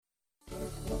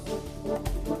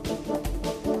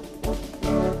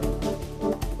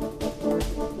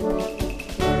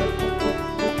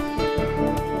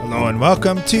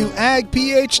welcome to Ag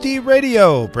PhD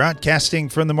Radio, broadcasting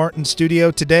from the Morton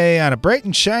studio today on a bright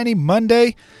and shiny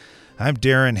Monday. I'm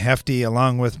Darren Hefty,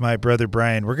 along with my brother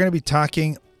Brian. We're going to be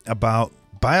talking about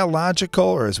biological,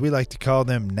 or as we like to call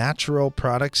them, natural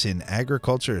products in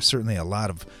agriculture. There's certainly a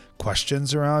lot of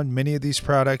questions around many of these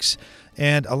products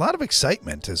and a lot of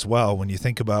excitement as well when you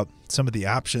think about some of the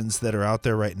options that are out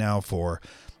there right now for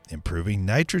improving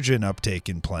nitrogen uptake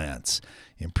in plants,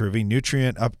 improving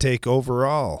nutrient uptake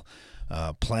overall,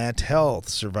 plant health,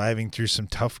 surviving through some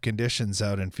tough conditions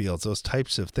out in fields, those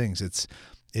types of things. It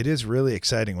is really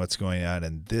exciting what's going on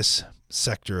in this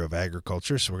sector of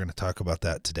agriculture, so we're going to talk about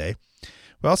that today.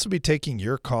 We'll also be taking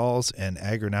your calls and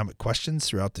agronomic questions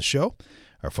throughout the show.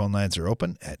 Our phone lines are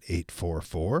open at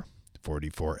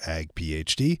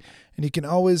 844-44-AG-PHD, and you can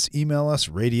always email us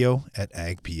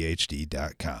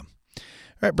radio@agphd.com. All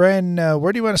right, Brian,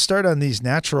 where do you want to start on these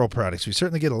natural products? We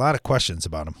certainly get a lot of questions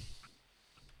about them.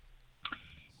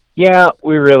 Yeah,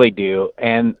 we really do,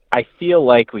 and I feel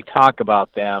like we talk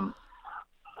about them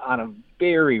on a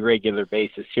very regular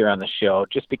basis here on the show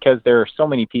just because there are so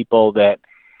many people that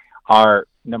are,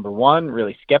 number one,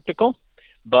 really skeptical,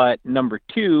 but number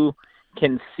two,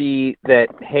 can see that,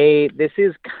 hey, this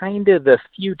is kind of the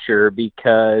future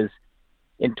because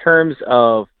in terms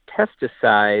of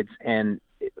pesticides and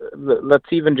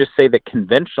let's even just say the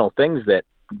conventional things that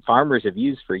farmers have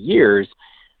used for years,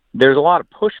 there's a lot of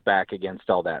pushback against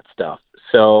all that stuff.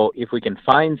 So if we can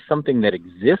find something that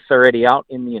exists already out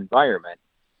in the environment,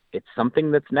 it's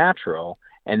something that's natural,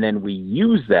 and then we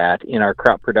use that in our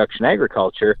crop production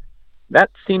agriculture, that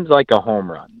seems like a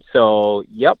home run. So,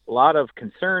 yep, a lot of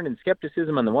concern and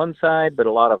skepticism on the one side, but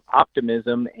a lot of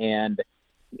optimism and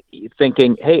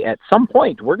thinking, hey, at some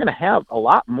point we're going to have a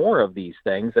lot more of these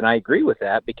things. And I agree with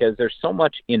that because there's so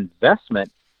much investment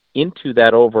into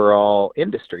that overall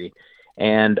industry.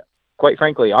 And quite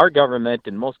frankly, our government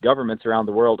and most governments around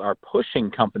the world are pushing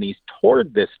companies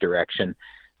toward this direction.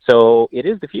 So it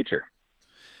is the future.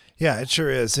 Yeah, it sure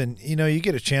is. And, you know, you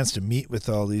get a chance to meet with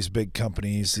all these big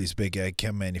companies, these big ag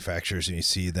chem manufacturers, and you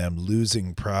see them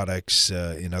losing products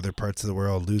in other parts of the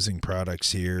world, losing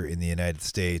products here in the United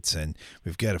States. And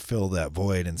we've got to fill that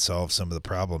void and solve some of the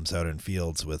problems out in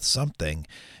fields with something.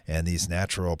 And these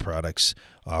natural products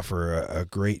offer a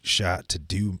great shot to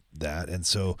do that. And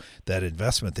so that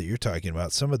investment that you're talking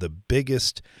about, some of the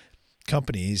biggest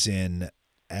companies in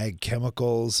ag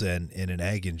chemicals and in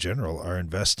ag in general are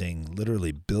investing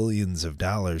literally billions of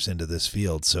dollars into this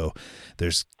field. So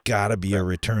there's got to be a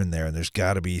return there, and there's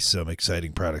got to be some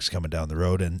exciting products coming down the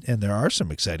road. And there are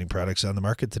some exciting products on the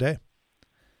market today.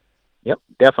 Yep,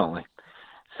 definitely.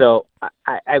 So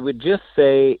I would just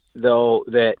say, though,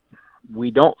 that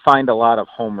we don't find a lot of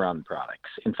home run products.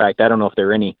 In fact, I don't know if there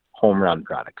are any home run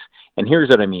products. And here's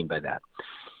what I mean by that.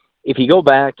 If you go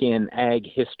back in ag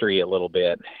history a little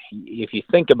bit, if you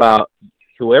think about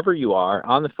whoever you are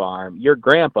on the farm, your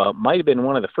grandpa might have been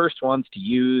one of the first ones to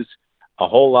use a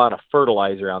whole lot of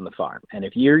fertilizer on the farm. And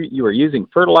if you were using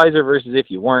fertilizer versus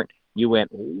if you weren't, you went,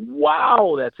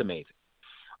 wow, that's amazing.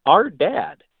 Our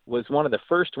dad was one of the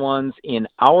first ones in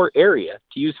our area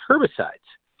to use herbicides.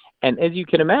 And as you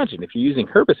can imagine, if you're using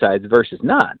herbicides versus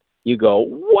not, you go,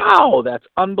 wow, that's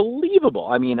unbelievable.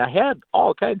 I mean, I had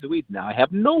all kinds of weeds. Now I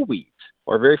have no weeds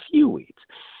or very few weeds.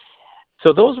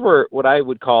 So those were what I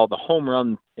would call the home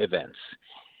run events.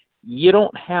 You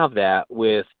don't have that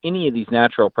with any of these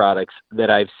natural products that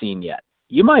I've seen yet.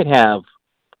 You might have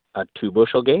a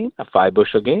 2-bushel gain, a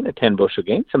 5-bushel gain, a 10-bushel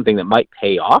gain, something that might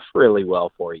pay off really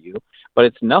well for you, but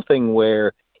it's nothing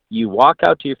where you walk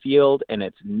out to your field and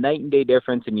it's night and day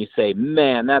difference and you say,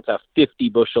 man, that's a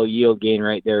 50-bushel yield gain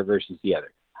right there versus the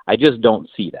other. I just don't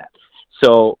see that.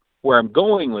 So where I'm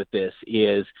going with this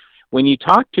is when you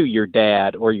talk to your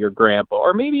dad or your grandpa,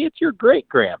 or maybe it's your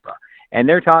great-grandpa, and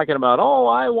they're talking about, oh,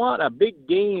 I want a big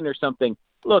gain or something.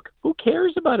 Look, who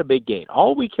cares about a big gain?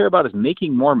 All we care about is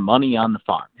making more money on the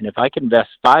farm. And if I can invest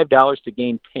 $5 to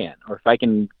gain 10, or if I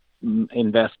can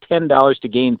invest $10 to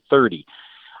gain 30,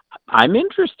 I'm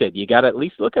interested. You got to at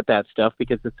least look at that stuff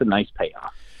because it's a nice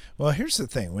payoff. Well, here's the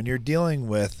thing. When you're dealing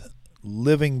with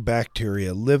living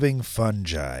bacteria, living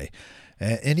fungi,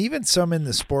 and even some in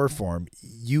the spore form,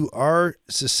 you are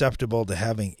susceptible to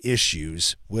having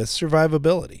issues with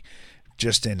survivability,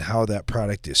 just in how that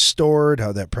product is stored,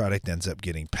 how that product ends up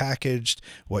getting packaged,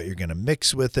 what you're going to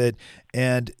mix with it,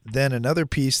 and then another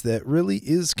piece that really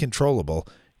is controllable,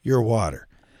 your water.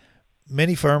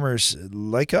 Many farmers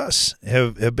like us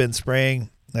have been spraying,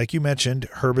 like you mentioned,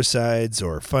 herbicides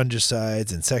or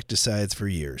fungicides, insecticides for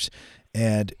years.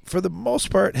 And for the most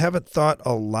part, haven't thought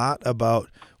a lot about,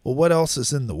 well, what else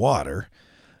is in the water?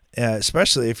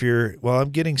 especially if I'm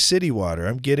getting city water,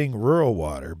 I'm getting rural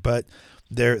water, but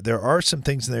there are some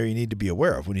things in there you need to be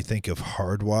aware of when you think of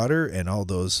hard water and all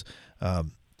those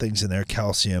things in there,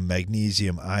 calcium,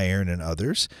 magnesium, iron, and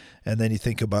others. And then you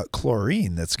think about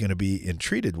chlorine that's going to be in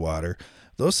treated water.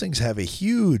 Those things have a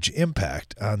huge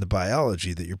impact on the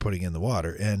biology that you're putting in the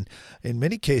water. And in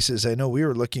many cases, I know we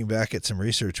were looking back at some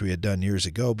research we had done years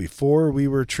ago before we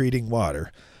were treating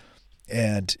water.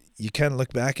 And you kind of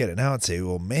look back at it now and say,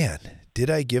 well, man,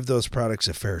 did I give those products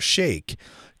a fair shake?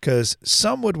 Because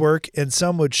some would work and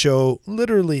some would show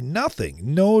literally nothing,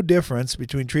 no difference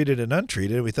between treated and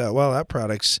untreated. And we thought, well, that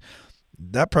product's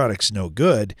no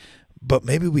good, but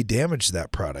maybe we damaged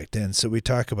that product. And so we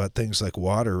talk about things like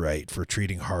Water Right for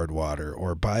treating hard water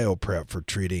or BioPrep for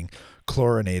treating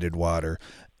chlorinated water.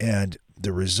 And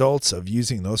the results of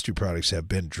using those two products have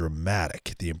been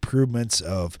dramatic. The improvements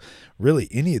of really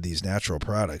any of these natural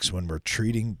products when we're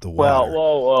treating the water,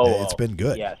 it's been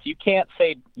good. Yes, you can't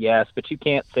say yes, but you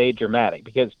can't say dramatic,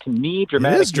 because to me,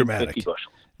 dramatic is 50 bushels.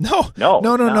 No,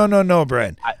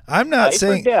 Brian. I'm not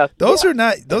saying those are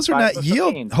not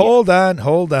yield. Gain. Hold on.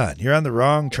 You're on the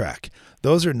wrong track.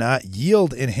 Those are not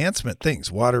yield enhancement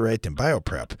things, Water Right and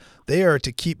BioPrep. They are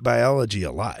to keep biology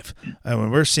alive. And when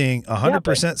we're seeing 100%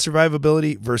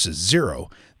 survivability versus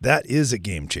 0, that is a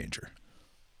game changer.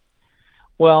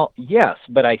 Well, yes,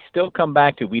 but I still come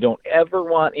back to, we don't ever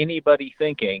want anybody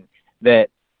thinking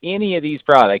that any of these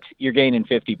products you're gaining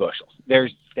 50 bushels. There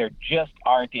just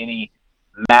aren't any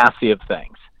massive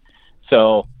things.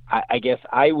 So I guess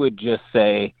I would just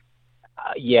say,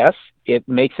 yes, it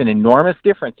makes an enormous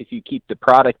difference if you keep the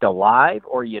product alive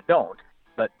or you don't.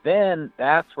 But then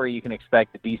that's where you can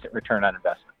expect a decent return on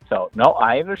investment. So, no,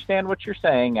 I understand what you're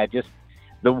saying.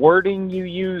 The wording you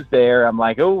use there, I'm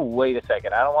like, oh, wait a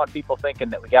second. I don't want people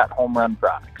thinking that we got home run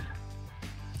products.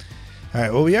 All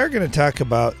right, well, we are going to talk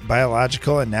about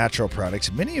biological and natural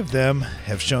products. Many of them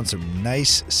have shown some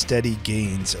nice, steady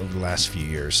gains over the last few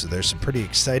years. So there's some pretty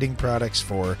exciting products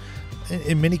for,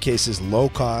 in many cases, low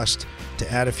cost to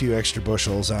add a few extra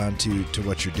bushels on to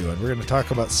what you're doing. We're going to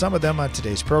talk about some of them on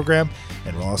today's program,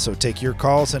 and we'll also take your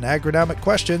calls and agronomic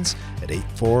questions at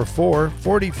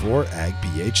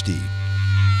 844-44-AG-PHD.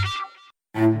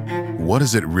 What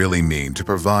does it really mean to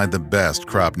provide the best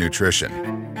crop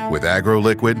nutrition? With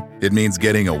AgroLiquid, it means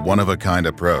getting a one-of-a-kind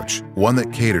approach, one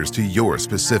that caters to your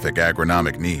specific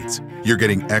agronomic needs. You're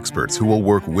getting experts who will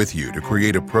work with you to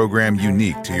create a program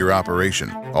unique to your operation,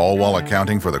 all while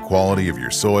accounting for the quality of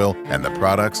your soil and the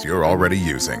products you're already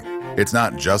using. It's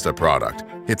not just a product,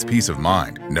 it's peace of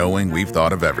mind, knowing we've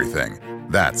thought of everything.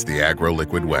 That's the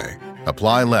AgroLiquid way.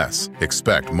 Apply less,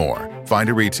 expect more. Find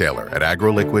a retailer at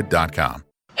agroliquid.com.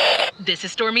 This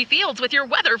is Stormy Fields with your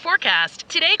weather forecast.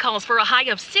 Today calls for a high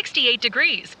of 68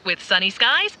 degrees with sunny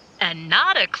skies and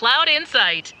not a cloud in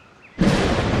sight.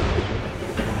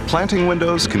 Planting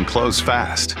windows can close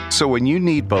fast, so when you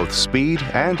need both speed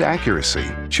and accuracy,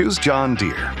 choose John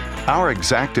Deere. Our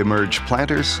ExactEmerge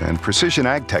planters and precision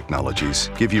ag technologies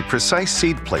give you precise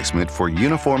seed placement for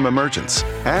uniform emergence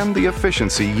and the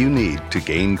efficiency you need to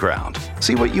gain ground.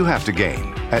 See what you have to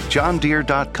gain at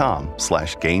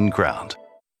johndeere.com/gain ground.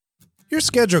 Your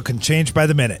schedule can change by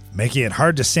the minute, making it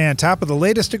hard to stay on top of the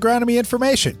latest agronomy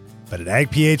information. But at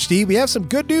Ag PhD, we have some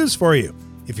good news for you.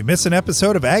 If you miss an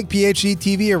episode of Ag PhD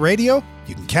TV or radio,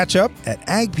 you can catch up at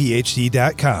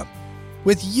agphd.com.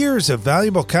 With years of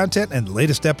valuable content and the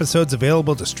latest episodes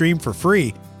available to stream for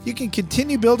free, you can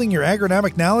continue building your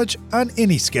agronomic knowledge on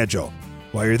any schedule.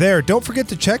 While you're there, don't forget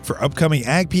to check for upcoming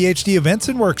Ag PhD events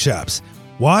and workshops.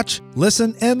 Watch,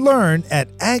 listen, and learn at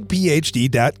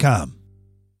agphd.com.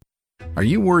 Are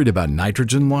you worried about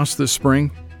nitrogen loss this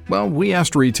spring? Well, we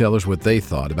asked retailers what they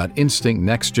thought about Instinct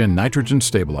Next-Gen Nitrogen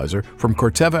Stabilizer from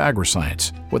Corteva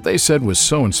Agriscience. What they said was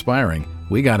so inspiring,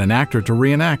 we got an actor to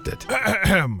reenact it.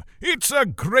 It's a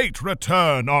great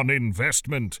return on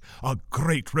investment. A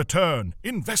great return.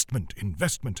 Investment.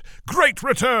 Great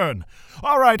return.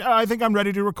 All right, I think I'm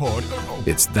ready to record.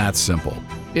 It's that simple.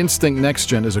 Instinct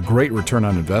Next-Gen is a great return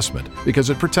on investment because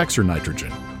it protects your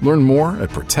nitrogen. Learn more at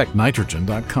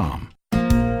protectnitrogen.com.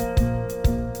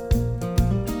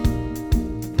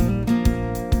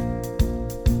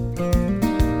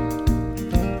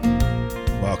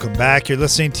 Welcome back. You're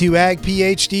listening to Ag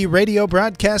PhD Radio,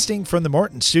 broadcasting from the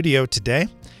Morton studio today,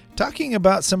 talking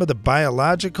about some of the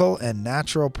biological and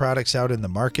natural products out in the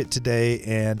market today,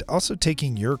 and also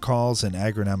taking your calls and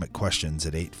agronomic questions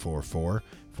at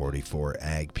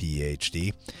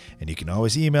 844-44-AG-PHD. And you can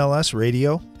always email us,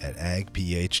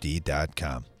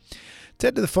 radio@agphd.com. Let's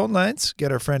head to the phone lines.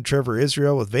 Get our friend Trevor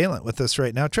Israel with Valent with us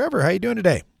right now. Trevor, how you doing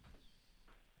today?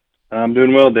 I'm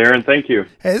doing well, Darren. Thank you.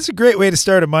 Hey, this is a great way to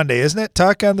start a Monday, isn't it?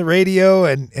 Talk on the radio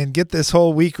and get this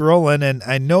whole week rolling. And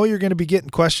I know you're going to be getting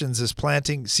questions as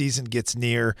planting season gets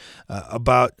near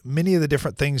about many of the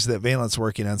different things that Valent's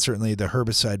working on. Certainly the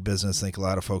herbicide business, I think a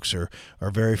lot of folks are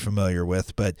very familiar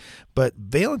with. But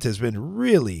Valent has been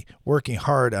really working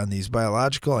hard on these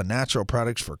biological and natural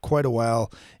products for quite a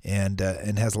while, and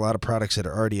has a lot of products that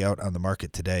are already out on the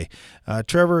market today.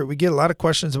 Trevor, we get a lot of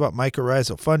questions about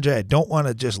mycorrhizal fungi. I don't want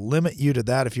to just limit you to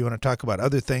that. If you want to talk about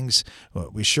other things,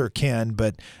 we sure can,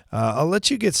 but I'll let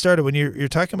you get started. When you're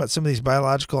talking about some of these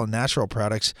biological and natural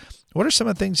products, what are some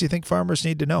of the things you think farmers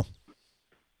need to know?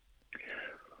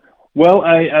 Well,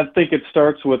 I think it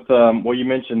starts with, you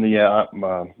mentioned the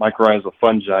mycorrhizal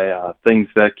fungi, things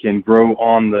that can grow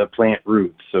on the plant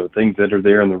roots, so things that are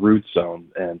there in the root zone,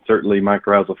 and certainly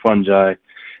mycorrhizal fungi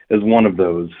is one of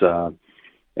those,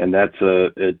 and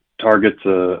it targets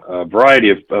a variety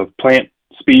of plant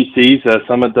species.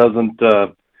 Some it doesn't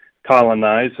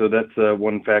colonize, so that's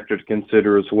one factor to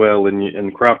consider as well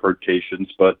in crop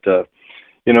rotations. But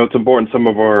it's important. A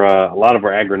lot of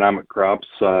our agronomic crops,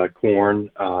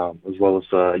 corn, as well as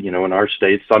in our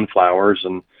state, sunflowers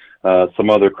and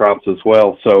some other crops as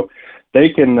well. So they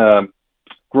can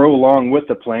grow along with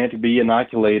the plant, to be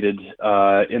inoculated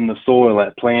in the soil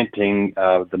at planting.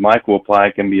 The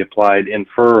myco-apply can be applied in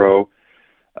furrow.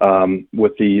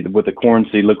 With the corn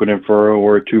seed liquid in furrow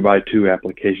or a 2x2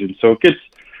 application. So it gets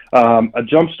a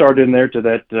jump start in there to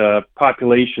that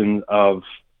population of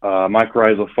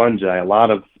mycorrhizal fungi. A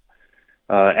lot of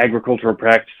agricultural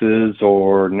practices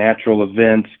or natural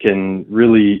events can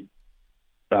really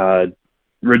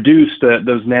reduce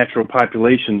those natural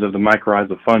populations of the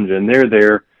mycorrhizal fungi, and they're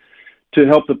there to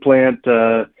help the plant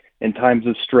in times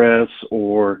of stress,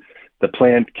 or the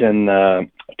plant can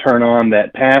turn on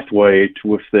that pathway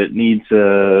if it needs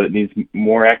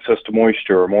more access to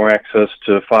moisture or more access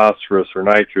to phosphorus or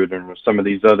nitrogen or some of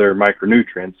these other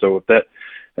micronutrients. So if the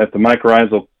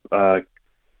mycorrhizal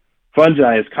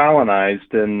fungi is colonized,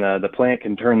 then the plant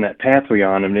can turn that pathway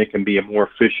on, and it can be a more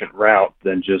efficient route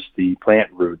than just the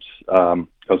plant roots,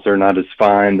 because they're not as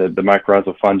fine. The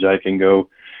mycorrhizal fungi can go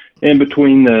in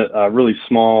between the really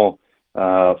small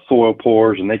soil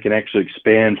pores, and they can actually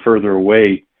expand further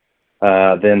away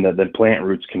than the plant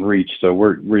roots can reach. So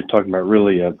we're talking about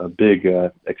really a big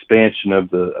expansion of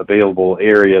the available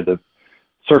area, the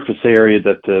surface area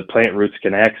that the plant roots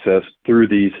can access through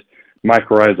these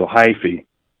mycorrhizal hyphae.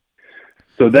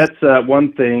 So that's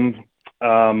one thing.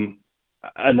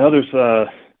 Another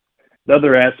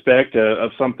aspect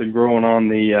of something growing on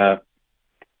the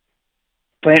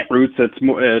plant roots that's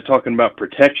more, talking about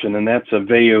protection, and that's a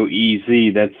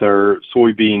VAO-EZ. That's our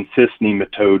soybean cyst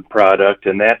nematode product,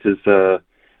 and that is a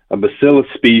bacillus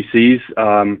species.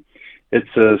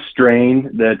 It's a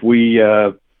strain that we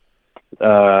have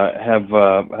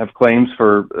claims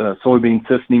for soybean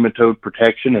cyst nematode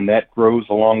protection, and that grows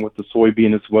along with the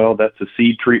soybean as well. That's a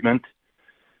seed treatment,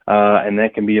 and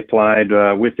that can be applied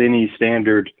with any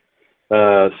standard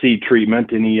seed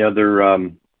treatment, any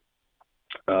other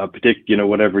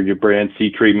whatever your brand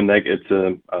seed treatment, that it's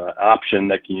an option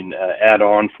that you can add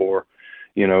on for,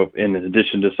 in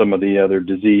addition to some of the other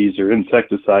disease or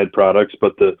insecticide products.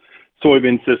 But the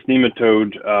soybean cyst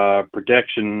nematode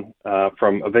protection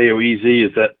from VAO-EZ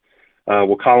is that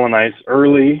will colonize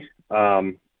early.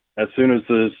 As soon as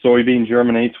the soybean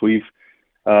germinates, we've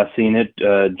seen it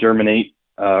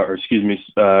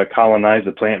colonize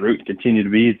the plant root and continue to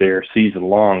be there season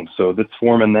long. So that's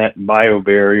forming that bio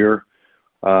barrier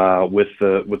with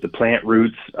the plant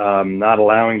roots, not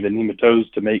allowing the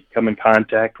nematodes to come in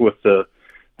contact with the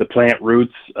plant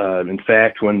roots. In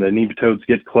fact, when the nematodes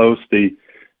get close, the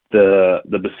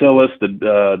bacillus,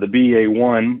 the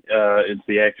BA1 is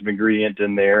the active ingredient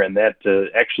in there, and that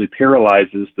actually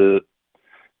paralyzes the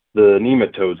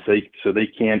nematodes. So they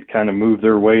can't kind of move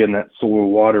their way in that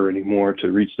soil water anymore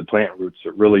to reach the plant roots.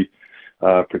 So really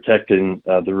protecting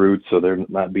the roots so they're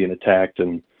not being attacked,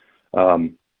 and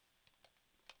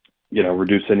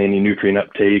reducing any nutrient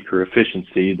uptake or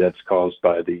efficiency that's caused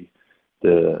by the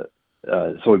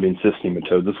soybean cyst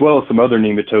nematodes, as well as some other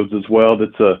nematodes as well.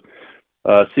 That's a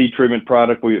seed treatment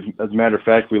product. As a matter of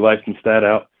fact, we licensed that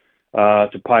out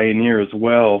to Pioneer as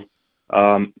well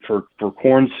for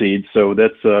corn seed. So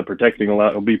that's protecting a lot.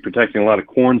 It'll be protecting a lot of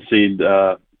corn seed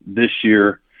this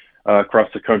year across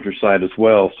the countryside as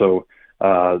well. So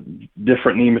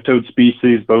different nematode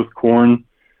species, both corn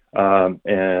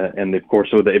And of course,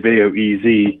 so the Aveo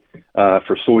EZ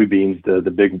for soybeans,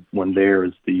 the big one there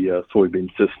is the soybean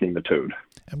cyst nematode.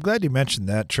 I'm glad you mentioned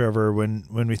that, Trevor. When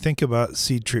we think about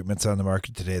seed treatments on the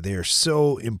market today, they are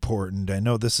so important. I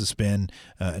know this has been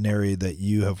an area that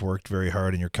you have worked very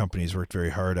hard and your company's worked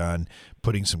very hard on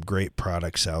putting some great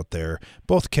products out there,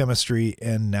 both chemistry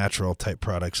and natural type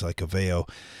products like Aveo.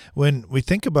 When we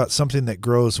think about something that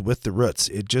grows with the roots,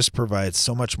 it just provides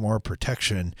so much more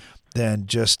protection than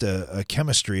just a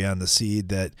chemistry on the seed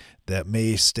that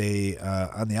may stay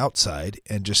on the outside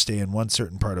and just stay in one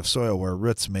certain part of soil, where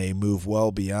roots may move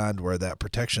well beyond where that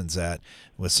protection's at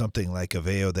with something like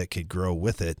Aveo that could grow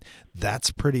with it.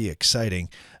 That's pretty exciting.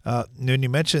 When you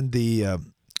mentioned the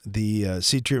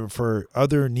seed treatment for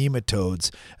other nematodes,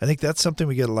 I think that's something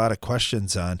we get a lot of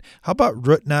questions on. How about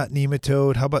root knot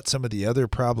nematode? How about some of the other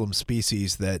problem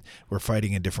species that we're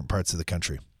fighting in different parts of the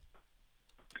country?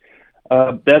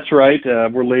 That's right.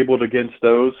 We're labeled against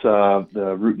those.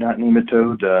 The root knot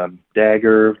nematode,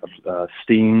 dagger,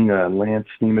 sting, lance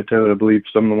nematode, I believe,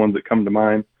 some of the ones that come to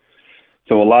mind.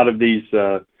 So a lot of these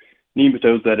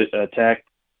nematodes that attack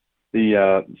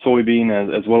the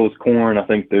soybean as well as corn, I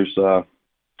think there's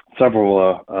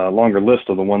several longer list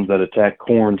of the ones that attack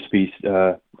corn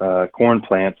corn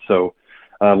plants. So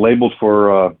labeled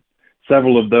for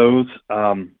several of those,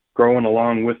 growing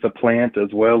along with the plant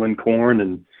as well in corn.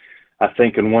 And I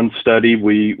think in one study,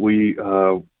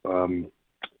 or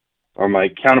my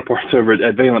counterparts over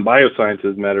at Valent Biosciences,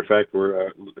 as a matter of fact,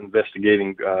 were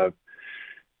investigating it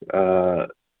on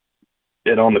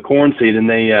the corn seed, and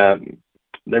they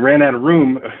ran out of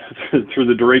room through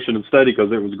the duration of the study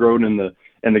because it was grown in the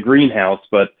greenhouse.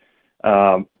 But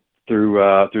through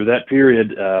that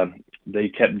period, they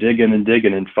kept digging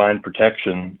and find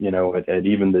protection, at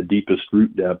even the deepest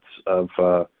root depths of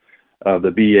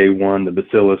the BA1, the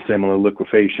Bacillus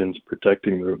amyloliquefaciens,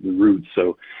 protecting the roots.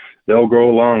 So they'll grow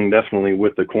along definitely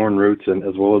with the corn roots and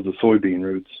as well as the soybean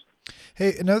roots.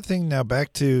 Hey, another thing now,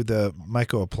 back to the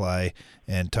MycoApply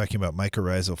and talking about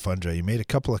mycorrhizal fungi. You made a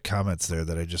couple of comments there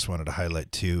that I just wanted to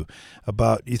highlight too.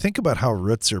 You think about how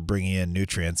roots are bringing in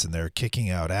nutrients and they're kicking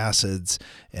out acids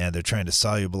and they're trying to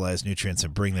solubilize nutrients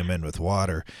and bring them in with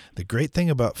water. The great thing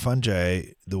about fungi,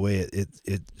 the way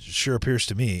it sure appears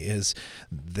to me, is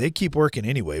they keep working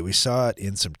anyway. We saw it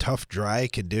in some tough, dry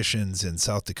conditions in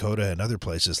South Dakota and other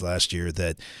places last year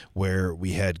where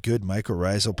we had good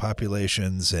mycorrhizal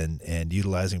populations and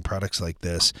utilizing products like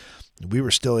this, we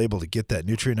were still able to get that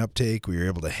nutrient uptake. We were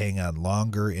able to hang on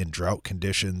longer in drought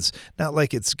conditions. Not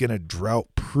like it's going to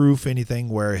drought-proof anything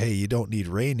where, hey, you don't need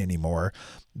rain anymore,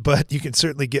 but you can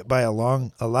certainly get by a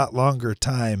lot longer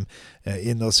time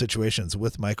in those situations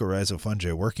with mycorrhizal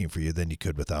fungi working for you than you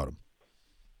could without them.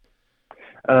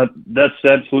 That's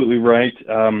absolutely right.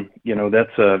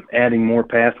 That's adding more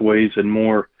pathways and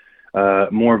more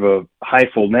of a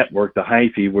hyphal network, the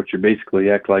hyphae, which are basically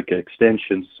act like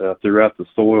extensions throughout the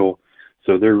soil.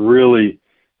 So they're really,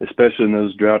 especially in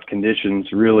those drought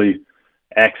conditions, really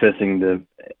accessing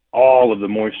all of the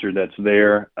moisture that's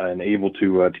there and able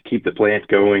to keep the plant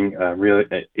going, really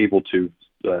able to,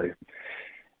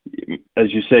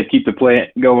 as you said, keep the plant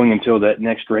going until that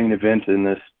next rain event.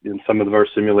 In some of our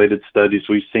simulated studies,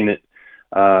 we've seen it,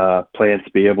 plants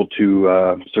be able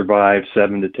to survive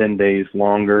 7 to 10 days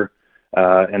longer.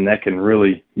 And that can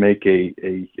really make a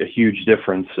huge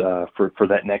difference for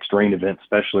that next rain event,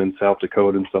 especially in South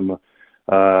Dakota and some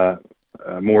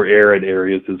more arid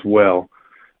areas as well.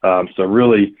 So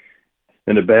really,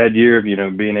 in a bad year,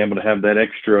 being able to have that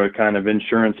extra kind of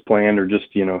insurance plan, or just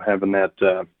having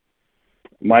that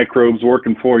microbes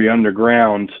working for you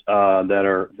underground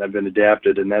that have been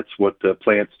adapted, and that's what the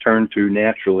plants turn to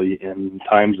naturally in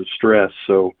times of stress.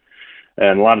 So,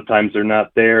 and a lot of times they're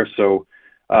not there. So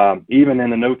even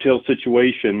in a no-till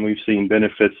situation, we've seen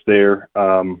benefits there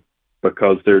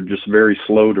because they're just very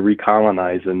slow to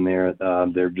recolonize in there.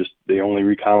 They only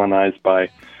recolonize by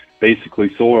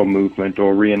basically soil movement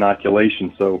or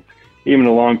reinoculation. So even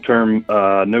the long-term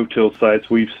no-till sites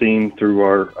we've seen through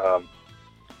our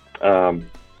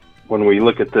when we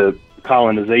look at the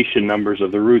colonization numbers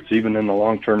of the roots, even in the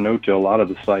long-term no-till, a lot of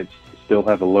the sites still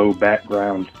have a low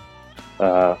background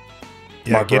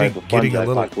getting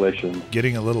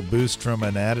a little boost from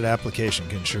an added application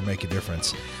can sure make a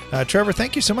difference. Trevor,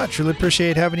 thank you so much. Really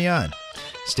appreciate having you on.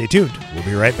 Stay tuned. We'll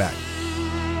be right back.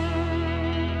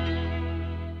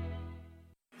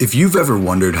 If you've ever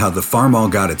wondered how the Farmall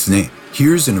got its name,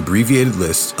 here's an abbreviated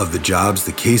list of the jobs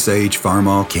the Case IH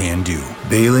Farmall can do.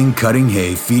 Baling, cutting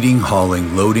hay, feeding,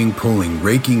 hauling, loading, pulling,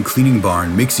 raking, cleaning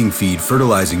barn, mixing feed,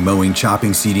 fertilizing, mowing,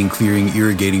 chopping, seeding, clearing,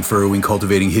 irrigating, furrowing,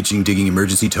 cultivating, hitching, digging,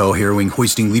 emergency tow, harrowing,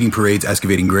 hoisting, leading parades,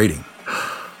 excavating, grading.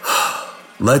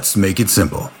 Let's make it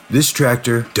simple. This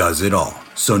tractor does it all.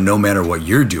 So no matter what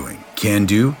you're doing, Can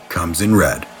Do comes in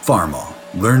red. Farmall.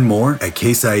 Learn more at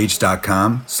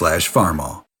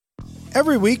caseih.com/farmall.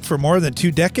 Every week for more than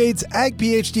 2 decades, Ag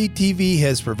PhD TV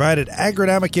has provided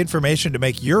agronomic information to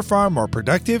make your farm more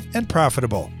productive and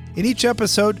profitable. In each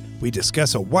episode, we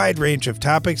discuss a wide range of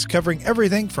topics covering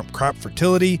everything from crop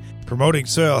fertility, promoting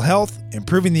soil health,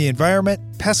 improving the environment,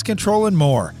 pest control, and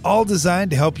more, all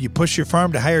designed to help you push your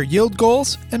farm to higher yield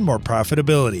goals and more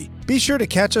profitability. Be sure to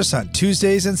catch us on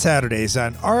Tuesdays and Saturdays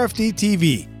on RFD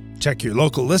TV. Check your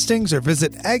local listings or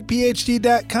visit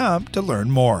agphd.com to learn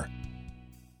more.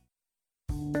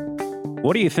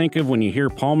 What do you think of when you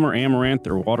hear Palmer Amaranth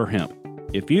or water hemp?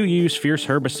 If you use Fierce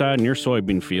herbicide in your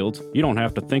soybean fields, you don't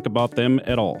have to think about them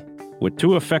at all. With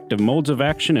 2 effective modes of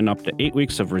action and up to 8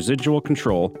 weeks of residual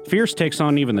control, Fierce takes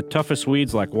on even the toughest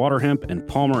weeds like water hemp and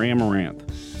Palmer Amaranth.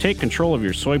 Take control of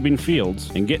your soybean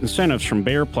fields and get incentives from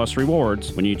Bayer Plus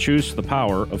Rewards when you choose the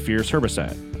power of Fierce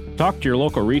herbicide. Talk to your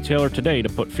local retailer today to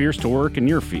put Fierce to work in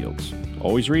your fields.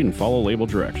 Always read and follow label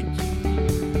directions.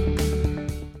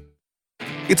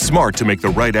 It's smart to make the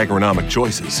right agronomic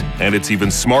choices, and it's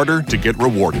even smarter to get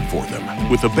rewarded for them.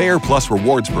 With the Bayer Plus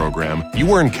Rewards program,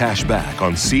 you earn cash back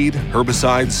on seed,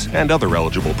 herbicides, and other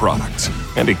eligible products.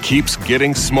 And it keeps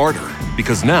getting smarter,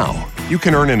 because now you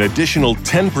can earn an additional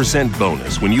 10%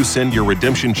 bonus when you send your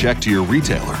redemption check to your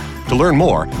retailer. To learn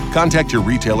more, contact your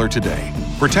retailer today.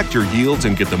 Protect your yields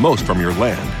and get the most from your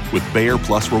land with Bayer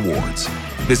Plus Rewards.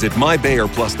 Visit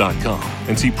mybayerplus.com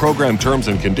and see program terms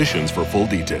and conditions for full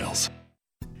details.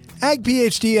 Ag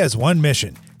PhD has one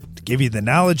mission: to give you the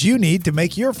knowledge you need to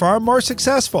make your farm more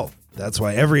successful. That's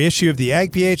why every issue of the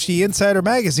Ag PhD Insider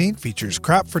magazine features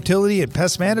crop fertility and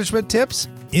pest management tips,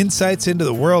 insights into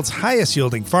the world's highest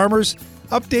yielding farmers,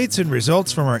 updates and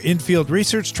results from our in-field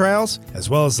research trials, as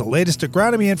well as the latest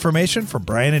agronomy information from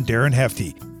Brian and Darren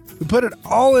Hefty. We put it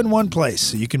all in one place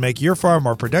so you can make your farm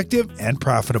more productive and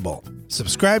profitable.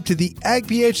 Subscribe to the Ag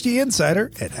PhD Insider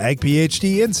at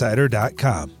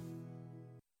agphdinsider.com.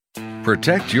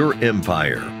 Protect your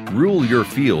empire. Rule your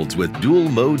fields with dual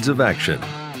modes of action.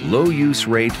 Low use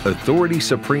rate Authority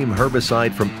Supreme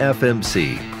herbicide from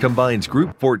FMC combines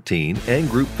Group 14 and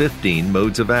Group 15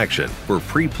 modes of action for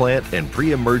pre-plant and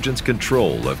pre-emergence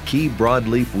control of key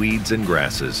broadleaf weeds and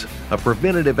grasses. A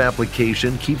preventative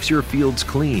application keeps your fields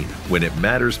clean when it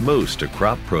matters most to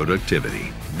crop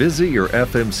productivity. Visit your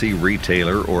FMC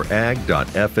retailer or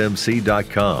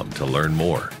ag.fmc.com to learn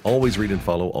more. Always read and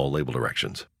follow all label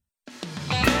directions.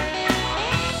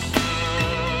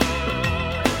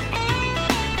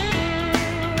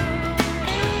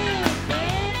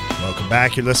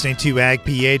 Back, you're listening to Ag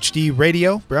PhD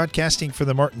Radio, broadcasting from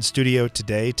the Morton Studio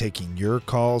today, taking your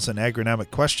calls and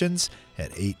agronomic questions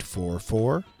at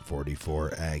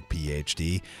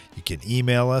 844-44-AG-PhD. You can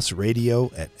email us,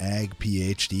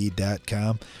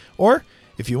 radio@agphd.com, or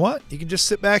if you want, you can just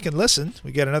sit back and listen.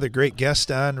 We got another great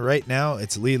guest on right now.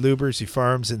 It's Lee Lubers. He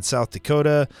farms in South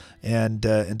Dakota and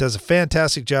does a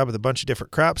fantastic job with a bunch of different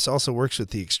crops. Also works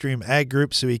with the Extreme Ag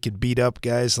Group, so he can beat up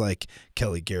guys like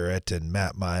Kelly Garrett and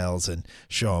Matt Miles and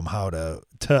show them how to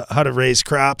raise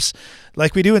crops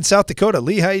like we do in South Dakota.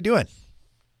 Lee, how you doing?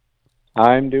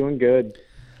 I'm doing good.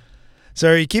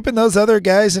 So are you keeping those other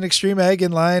guys in Extreme Ag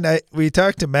in line? We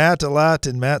talked to Matt a lot,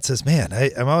 and Matt says, man,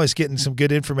 I'm always getting some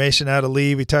good information out of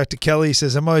Lee. We talked to Kelly. He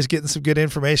says, I'm always getting some good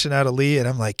information out of Lee. And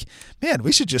I'm like, man,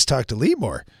 we should just talk to Lee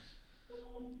more.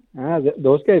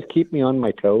 Those guys keep me on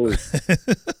my toes.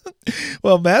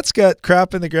 Well, Matt's got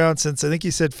crop in the ground since, I think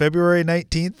he said February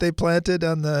 19th they planted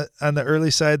on the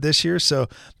early side this year. So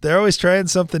they're always trying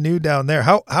something new down there.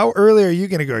 How early are you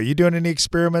going to go? Are you doing any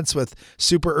experiments with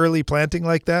super early planting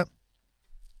like that?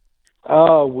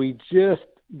 We just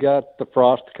got the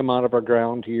frost to come out of our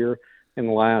ground here in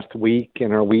the last week,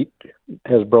 and our wheat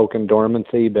has broken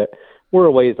dormancy, but we're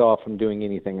a ways off from doing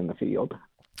anything in the field.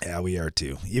 Yeah, we are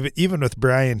too. Even with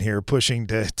Brian here pushing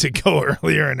to go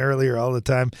earlier and earlier all the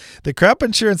time. The crop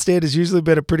insurance data has usually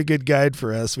been a pretty good guide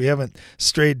for us. We haven't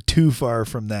strayed too far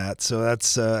from that. So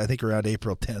that's, I think, around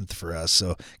April 10th for us.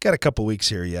 So got a couple weeks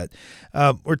here yet.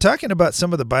 We're talking about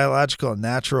some of the biological and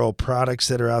natural products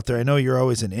that are out there. I know you're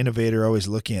always an innovator, always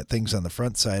looking at things on the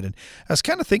front side. And I was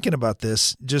kind of thinking about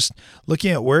this, just looking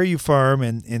at where you farm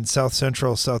in South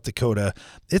Central South Dakota.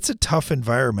 It's a tough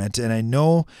environment. And I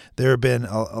know there have been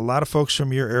a a lot of folks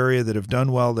from your area that have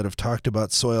done well that have talked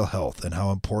about soil health and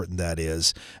how important that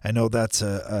is. I know that's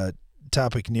a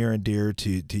topic near and dear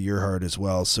to your heart as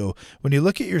well. So when you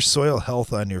look at your soil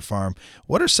health on your farm,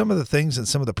 what are some of the things and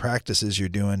some of the practices you're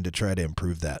doing to try to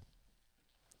improve that?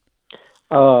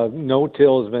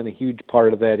 No-till has been a huge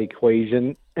part of that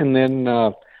equation. And then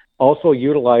also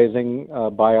utilizing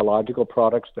biological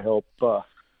products to help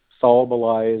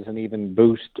solubilize and even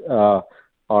boost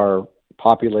our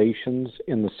populations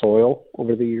in the soil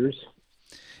over the years.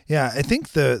 Yeah, I think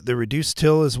the reduced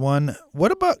till is one.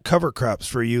 What about cover crops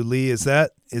for you, Lee? Is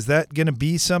that going to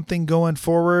be something going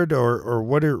forward, or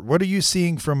what are you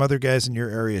seeing from other guys in your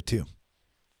area too?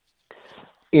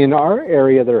 In our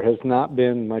area, there has not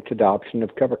been much adoption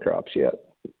of cover crops yet.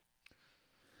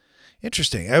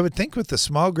 Interesting. I would think with the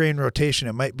small grain rotation,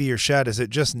 it might be your shot. Is it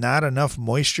just not enough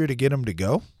moisture to get them to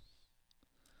go?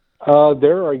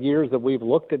 There are years that we've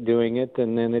looked at doing it,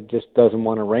 and then it just doesn't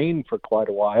want to rain for quite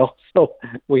a while, so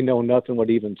we know nothing would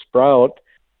even sprout.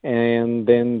 And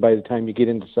then by the time you get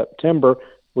into September,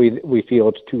 we feel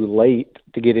it's too late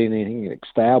to get anything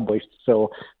established. So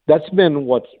that's been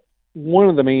one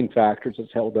of the main factors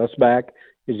that's held us back,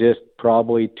 is just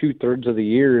probably 2/3 of the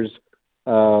years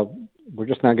we're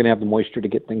just not going to have the moisture to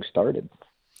get things started.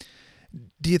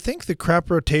 Do you think the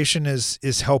crop rotation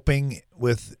is helping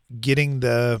with getting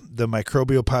the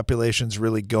microbial populations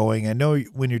really going? I know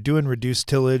when you're doing reduced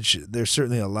tillage, there's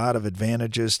certainly a lot of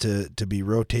advantages to be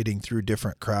rotating through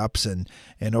different crops. And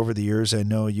over the years, I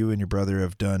know you and your brother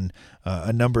have done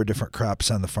a number of different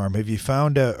crops on the farm. Have you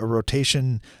found a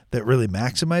rotation that really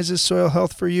maximizes soil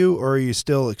health for you, or are you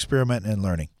still experimenting and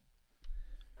learning?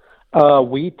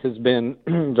 Wheat has been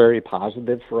very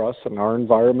positive for us in our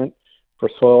environment for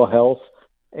soil health,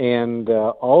 and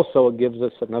also it gives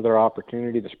us another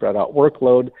opportunity to spread out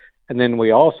workload, and then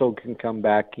we also can come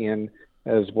back in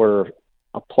as we're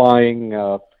applying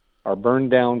our burn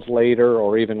downs later,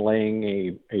 or even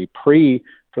laying a pre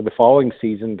for the following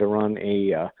season to run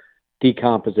a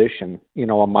decomposition, a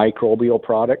microbial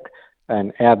product,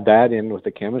 and add that in with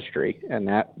the chemistry, and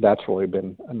that's really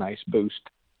been a nice boost.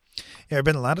 Yeah, there's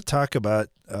been a lot of talk about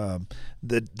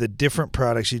the different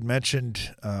products. You'd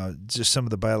mentioned just some of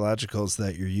the biologicals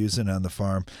that you're using on the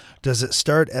farm. Does it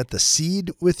start at the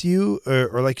seed with you,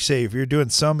 or like you say, if you're doing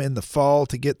some in the fall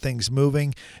to get things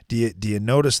moving, do you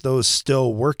notice those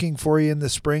still working for you in the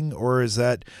spring, or is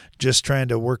that just trying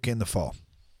to work in the fall?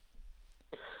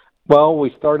 Well,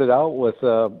 we started out with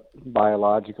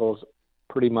biologicals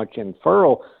pretty much in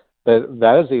furrow, but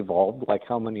that has evolved like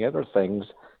how many other things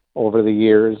over the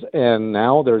years, and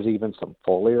now there's even some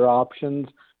foliar options,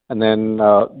 and then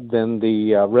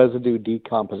the residue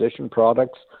decomposition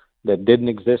products that didn't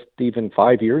exist even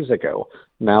 5 years ago.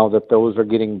 Now that those are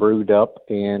getting brewed up,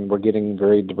 and we're getting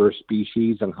very diverse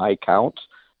species and high counts,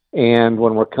 and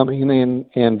when we're coming in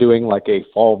and doing like a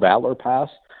fall Valor pass,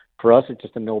 for us it's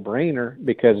just a no-brainer,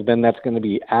 because then that's going to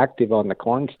be active on the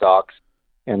corn stalks,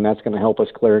 and that's going to help us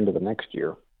clear into the next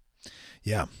year.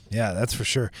 Yeah, that's for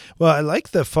sure. Well, I like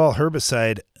the fall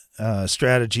herbicide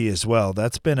strategy as well.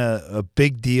 That's been a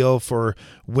big deal for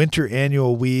winter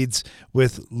annual weeds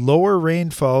with lower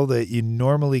rainfall that you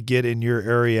normally get in your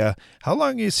area. How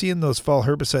long are you seeing those fall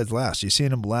herbicides last? Are you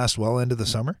seeing them last well into the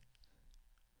summer?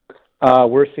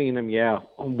 We're seeing them,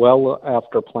 well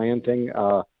after planting.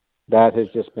 That has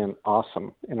just been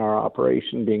awesome in our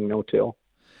operation, being no-till.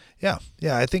 Yeah.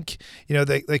 I think,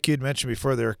 like you'd mentioned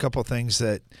before, there are a couple things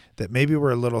that maybe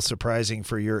were a little surprising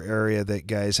for your area that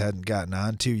guys hadn't gotten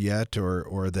onto yet,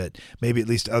 or that maybe at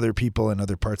least other people in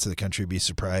other parts of the country be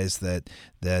surprised that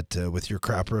with your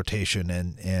crop rotation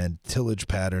and tillage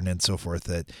pattern and so forth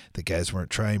that the guys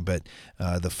weren't trying. But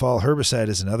the fall herbicide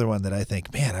is another one that I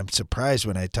think, man, I'm surprised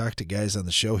when I talk to guys on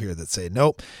the show here that say,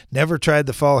 nope, never tried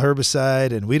the fall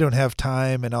herbicide and we don't have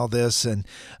time and all this. And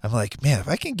I'm like, man, if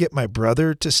I can get my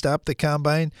brother to stop the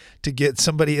combine to get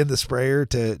somebody in the sprayer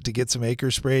to get some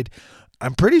acres sprayed,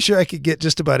 I'm pretty sure I could get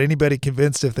just about anybody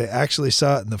convinced if they actually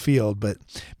saw it in the field. But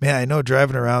man, I know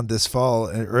driving around this fall,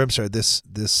 this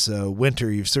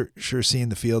winter, you've sure seen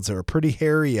the fields that are pretty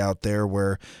hairy out there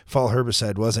where fall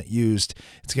herbicide wasn't used.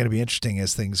 It's going to be interesting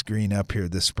as things green up here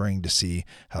this spring to see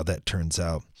how that turns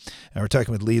out. And we're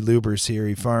talking with Lee Lubbers here.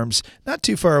 He farms not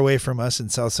too far away from us in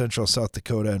south central South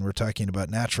Dakota, and we're talking about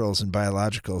naturals and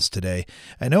biologicals today.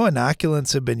 I know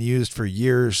inoculants have been used for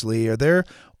years, Lee. Are there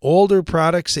older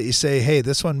products that you say, hey,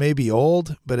 this one may be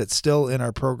old, but it's still in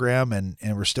our program and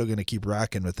we're still going to keep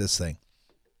rocking with this thing?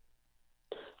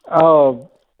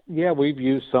 Yeah, we've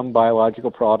used some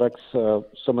biological products,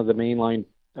 some of the mainline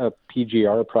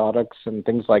PGR products and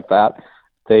things like that.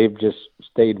 They've just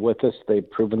stayed with us. They've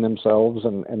proven themselves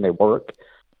and they work.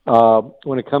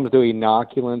 When it comes to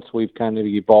inoculants, we've kind of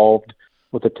evolved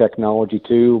with the technology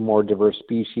too, more diverse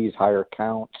species, higher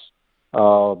counts,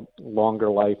 longer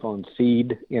life on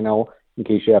seed, in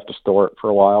case you have to store it for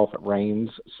a while if it rains.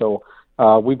 So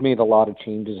we've made a lot of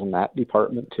changes in that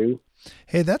department too.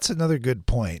 Hey, that's another good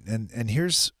point. And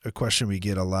here's a question we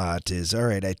get a lot is, all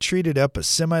right, I treated up a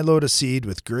semi-load of seed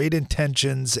with great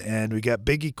intentions and we got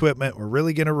big equipment. We're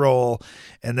really going to roll.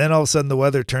 And then all of a sudden the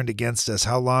weather turned against us.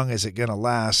 How long is it going to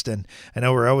last? And I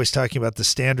know we're always talking about the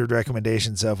standard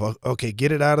recommendations of, okay,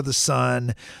 get it out of the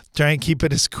sun, try and keep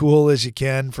it as cool as you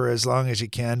can for as long as you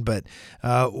can. But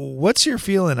what's your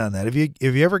feeling on that? Have you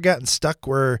ever gotten stuck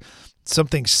where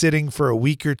something's sitting for a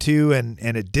week or two and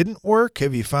it didn't work?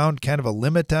 Have you found kind of a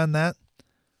limit on that?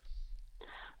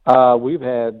 We've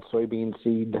had soybean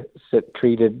seed sit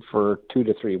treated for 2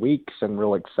 to 3 weeks and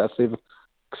real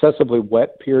excessively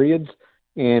wet periods.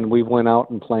 And we went out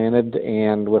and planted,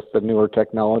 and with the newer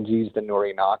technologies, the newer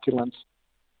inoculants,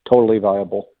 totally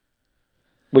viable.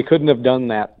 We couldn't have done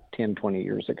that 10, 20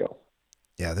 years ago.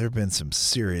 Yeah, there have been some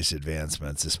serious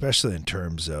advancements, especially in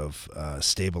terms of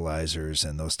stabilizers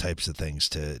and those types of things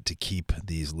to keep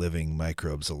these living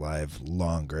microbes alive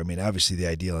longer. I mean, obviously the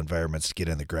ideal environment's to get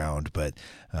in the ground, but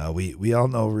we all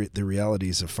know the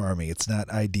realities of farming. It's not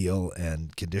ideal,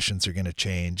 and conditions are going to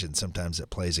change, and sometimes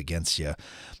it plays against you.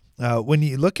 When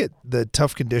you look at the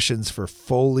tough conditions for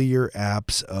foliar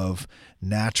apps of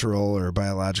natural or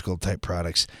biological type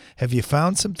products, have you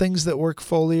found some things that work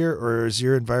foliar, or is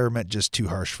your environment just too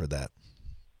harsh for that?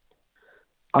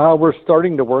 We're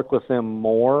starting to work with them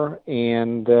more,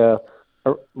 and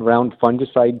around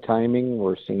fungicide timing,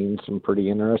 we're seeing some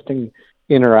pretty interesting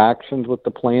interactions with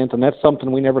the plant, and that's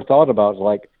something we never thought about.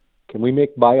 Like, can we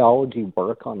make biology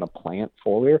work on the plant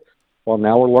foliar? Well,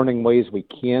 now we're learning ways we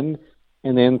can.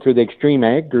 And then through the Extreme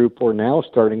Ag Group, we're now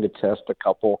starting to test a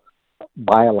couple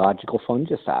biological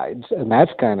fungicides. And that's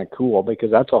kind of cool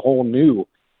because that's a whole new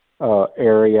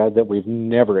area that we've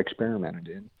never experimented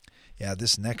in. Yeah,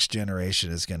 this next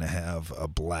generation is going to have a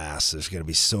blast. There's going to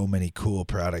be so many cool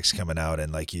products coming out.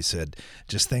 And like you said,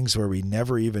 just things where we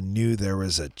never even knew there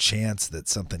was a chance that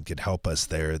something could help us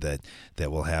there that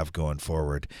we'll have going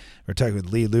forward. We're talking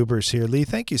with Lee Lubbers here. Lee,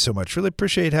 thank you so much. Really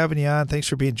appreciate having you on. Thanks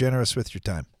for being generous with your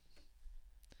time.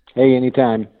 Hey,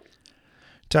 anytime.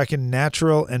 Talking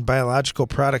natural and biological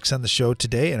products on the show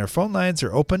today, and our phone lines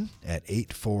are open at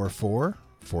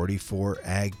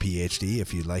 844-44-AG-PHD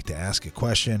if you'd like to ask a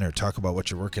question or talk about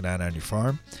what you're working on your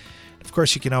farm. Of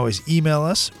course, you can always email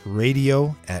us,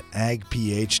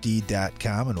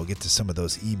 radio@agphd.com, and we'll get to some of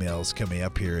those emails coming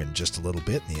up here in just a little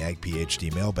bit in the Ag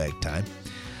PhD mailbag time.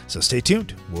 So stay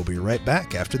tuned. We'll be right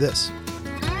back after this.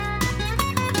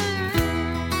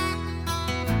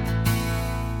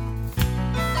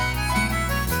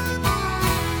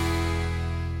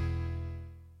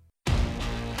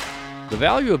 The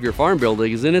value of your farm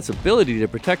building is in its ability to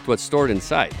protect what's stored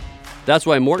inside. That's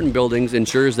why Morton Buildings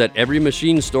ensures that every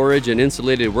machine, storage, and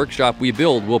insulated workshop we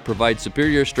build will provide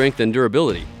superior strength and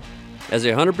durability. As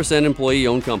a 100%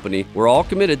 employee-owned company, we're all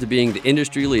committed to being the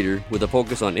industry leader with a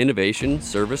focus on innovation,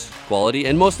 service, quality,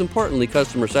 and most importantly,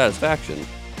 customer satisfaction.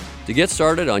 To get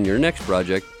started on your next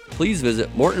project, please visit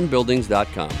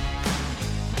mortonbuildings.com.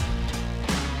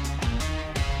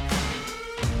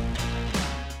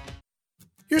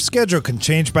 Your schedule can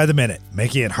change by the minute,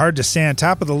 making it hard to stay on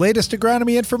top of the latest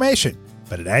agronomy information.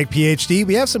 But at Ag PhD,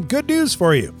 we have some good news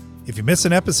for you. If you miss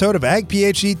an episode of Ag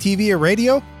PhD TV or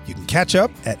radio, you can catch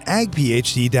up at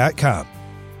agphd.com.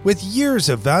 With years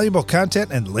of valuable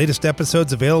content and the latest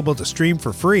episodes available to stream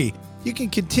for free, you can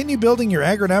continue building your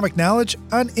agronomic knowledge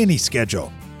on any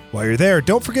schedule. While you're there,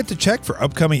 don't forget to check for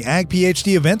upcoming Ag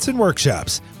PhD events and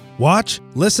workshops. Watch,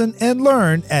 listen, and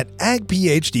learn at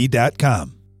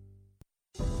agphd.com.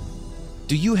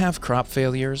 Do you have crop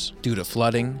failures due to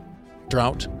flooding,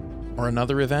 drought, or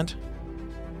another event?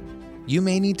 You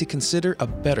may need to consider a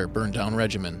better burn-down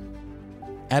regimen.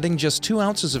 Adding just 2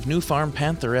 ounces of New Farm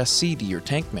Panther SC to your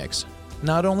tank mix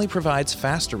not only provides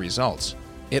faster results,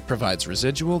 it provides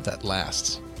residual that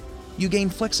lasts. You gain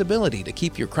flexibility to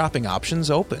keep your cropping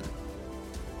options open.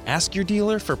 Ask your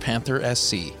dealer for Panther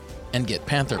SC and get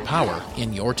Panther power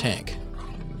in your tank.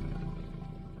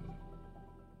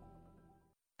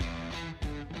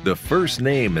 The first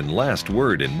name and last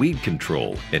word in weed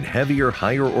control in heavier,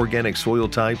 higher organic soil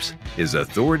types is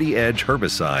Authority Edge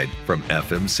herbicide from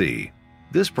FMC.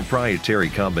 This proprietary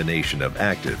combination of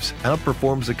actives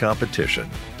outperforms the competition,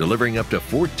 delivering up to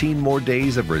 14 more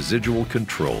days of residual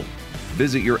control.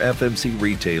 Visit your FMC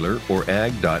retailer or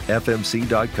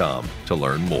ag.fmc.com to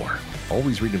learn more.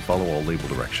 Always read and follow all label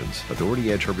directions.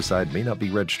 Authority Edge herbicide may not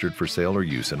be registered for sale or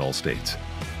use in all states.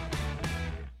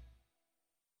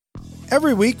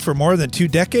 Every week for more than 2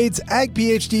 decades, Ag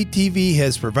PhD TV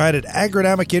has provided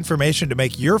agronomic information to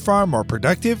make your farm more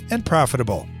productive and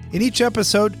profitable. In each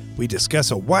episode, we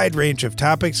discuss a wide range of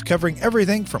topics covering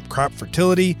everything from crop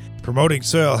fertility, promoting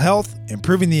soil health,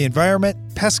 improving the environment,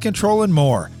 pest control, and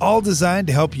more, all designed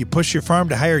to help you push your farm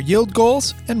to higher yield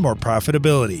goals and more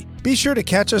profitability. Be sure to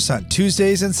catch us on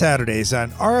Tuesdays and Saturdays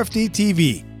on RFD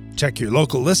TV. Check your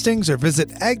local listings or visit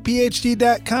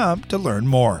agphd.com to learn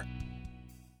more.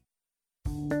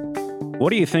 What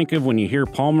do you think of when you hear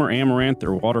Palmer Amaranth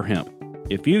or water hemp?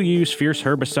 If you use Fierce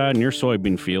herbicide in your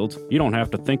soybean fields, you don't have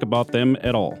to think about them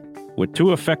at all. With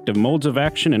 2 effective modes of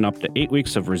action and up to 8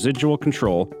 weeks of residual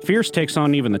control, Fierce takes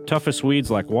on even the toughest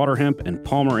weeds like water hemp and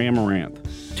Palmer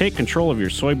Amaranth. Take control of your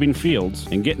soybean fields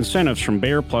and get incentives from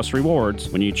Bayer Plus Rewards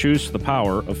when you choose the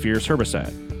power of Fierce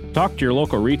herbicide. Talk to your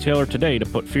local retailer today to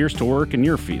put Fierce to work in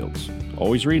your fields.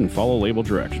 Always read and follow label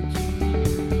directions.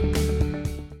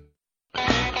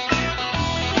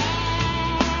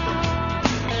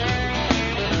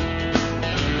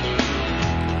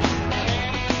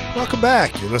 Welcome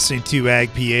back. You're listening to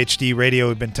Ag PhD Radio.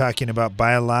 We've been talking about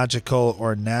biological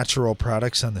or natural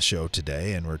products on the show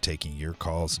today, and we're taking your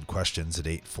calls and questions at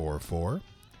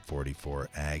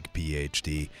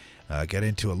 844-44-AG-PhD. Got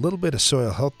into a little bit of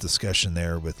soil health discussion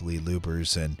there with Lee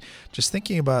Lubers, and just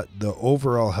thinking about the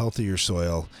overall health of your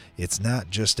soil. It's not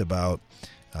just about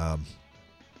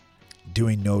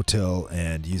doing no-till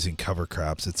and using cover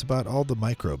crops. It's about all the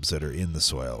microbes that are in the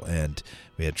soil. And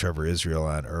we had Trevor Israel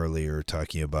on earlier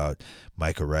talking about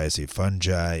mycorrhizae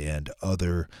fungi and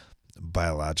other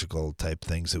biological type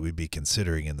things that we'd be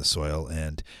considering in the soil.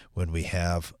 And when we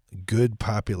have good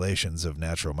populations of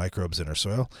natural microbes in our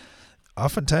soil,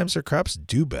 oftentimes our crops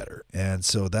do better. And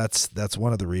so that's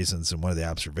one of the reasons and one of the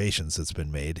observations that's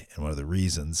been made, and one of the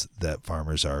reasons that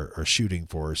farmers are shooting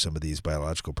for some of these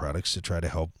biological products to try to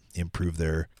help improve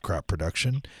their crop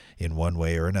production in one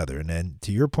way or another. And then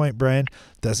to your point, Brian,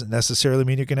 doesn't necessarily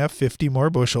mean you can have 50 more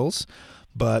bushels,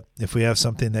 but if we have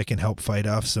something that can help fight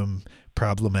off some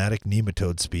problematic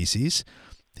nematode species,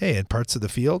 hey, in parts of the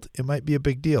field, it might be a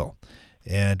big deal.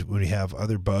 And when we have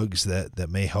other bugs that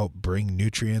may help bring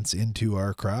nutrients into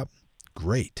our crop,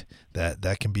 great.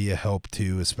 That can be a help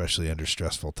too, especially under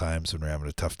stressful times when we're having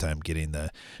a tough time getting the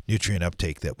nutrient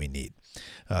uptake that we need.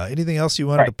 Anything else you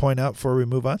wanted to point out before we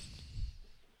move on?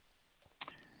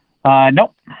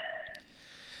 Nope. All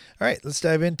right, let's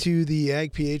dive into the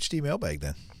Ag PhD mailbag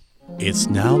then. It's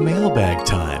now mailbag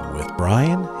time with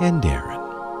Brian and Darren.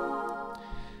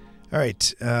 All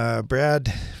right,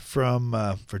 Brad from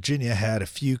Virginia had a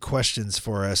few questions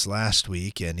for us last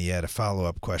week, and he had a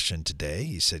follow-up question today.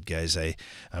 He said, guys,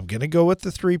 I'm going to go with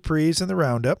the 3 pre's and the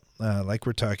Roundup, like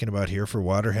we're talking about here for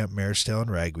water hemp, mare's tail,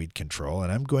 and ragweed control,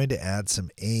 and I'm going to add some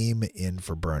AIM in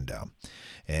for burn down.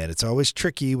 And it's always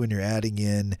tricky when you're adding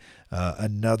in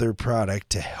another product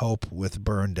to help with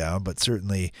burn down, but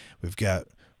certainly we've got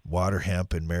water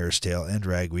hemp and mare's tail and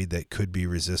ragweed that could be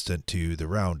resistant to the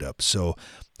Roundup. So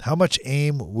how much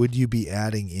AIM would you be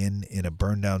adding in a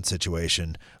burn down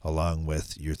situation along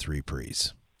with your 3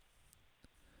 pre's?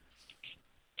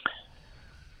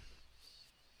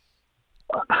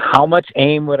 How much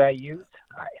AIM would I use?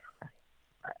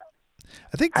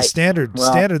 I think the standard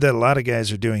that a lot of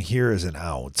guys are doing here is an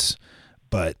ounce,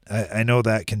 but I know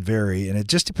that can vary, and it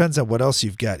just depends on what else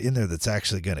you've got in there that's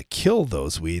actually going to kill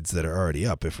those weeds that are already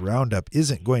up. If Roundup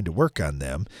isn't going to work on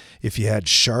them, if you had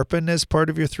Sharpen as part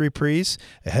of your 3 pre's,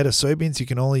 ahead of soybeans, you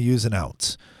can only use an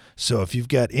ounce. So if you've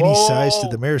got any size to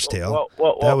the mare's tail,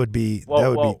 that would be.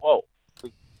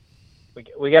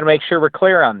 We got to make sure we're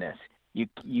clear on this. If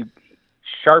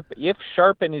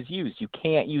Sharpen is used, you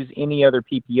can't use any other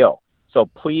PPO. So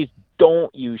please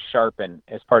don't use Sharpen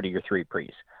as part of your 3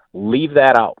 pre's. Leave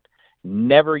that out.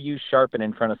 Never use Sharpen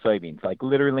in front of soybeans, like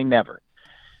literally never.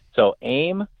 So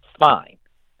AIM, fine.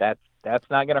 That's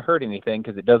not going to hurt anything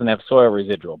because it doesn't have soil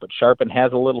residual. But Sharpen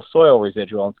has a little soil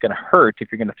residual, and it's going to hurt if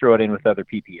you're going to throw it in with other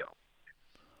PPO.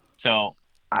 So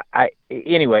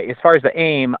anyway, as far as the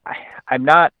AIM, I'm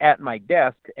not at my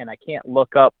desk, and I can't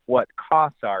look up what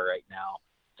costs are right now.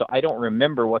 So I don't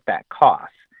remember what that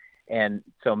costs. And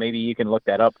so maybe you can look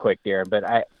that up quick, Darren.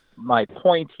 But my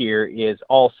point here is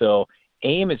also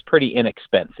AIM is pretty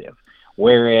inexpensive,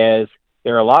 whereas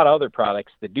there are a lot of other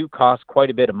products that do cost quite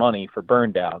a bit of money for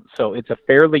burn down. So it's a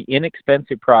fairly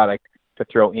inexpensive product to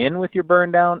throw in with your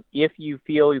burn down if you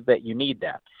feel that you need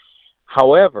that.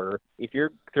 However, if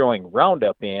you're throwing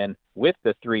Roundup in with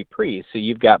the 3 pre's, so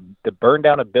you've got the burn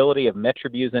down ability of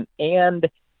Metribuzin and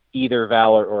either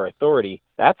Valor or Authority,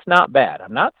 that's not bad.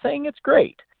 I'm not saying it's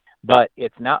great, but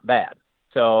it's not bad.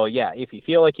 So yeah, if you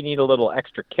feel like you need a little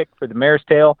extra kick for the mare's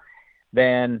tail,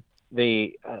 then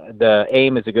the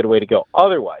AIM is a good way to go.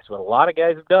 Otherwise, what a lot of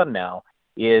guys have done now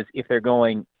is if they're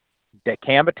going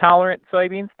dicamba tolerant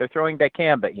soybeans, they're throwing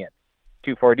dicamba in.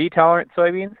 2,4-D tolerant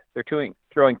soybeans, they're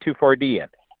throwing 2,4-D in.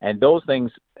 And those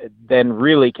things then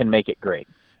really can make it great.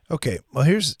 Okay, well,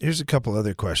 here's a couple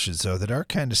other questions, though, that are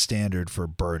kind of standard for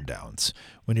burn downs.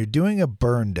 When you're doing a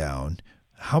burn down,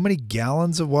 how many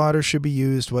gallons of water should be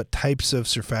used? What types of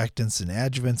surfactants and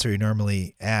adjuvants are you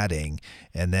normally adding?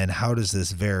 And then how does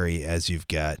this vary as you've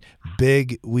got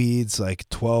big weeds, like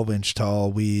 12-inch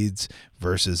tall weeds,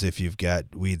 versus if you've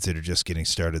got weeds that are just getting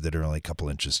started that are only a couple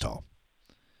inches tall?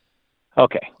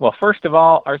 Okay, well, first of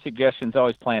all, our suggestion is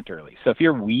always plant early. So if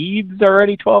your weeds are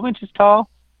already 12 inches tall,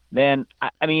 then,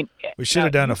 I mean... We should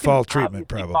have done a fall treatment,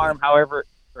 probably. Farm however,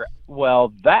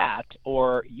 well, that,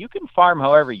 or you can farm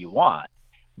however you want.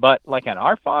 But like on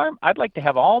our farm, I'd like to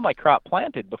have all my crop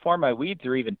planted before my weeds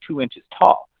are even 2 inches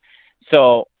tall.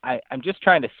 So I'm just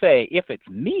trying to say, if it's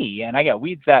me and I got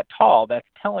weeds that tall, that's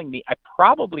telling me I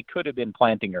probably could have been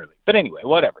planting early. But anyway,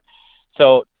 whatever.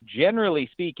 So generally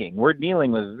speaking, we're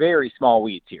dealing with very small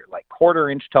weeds here, like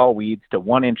 1/4 inch tall weeds to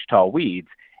 1 inch tall weeds.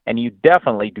 And you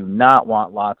definitely do not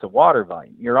want lots of water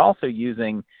volume. You're also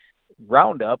using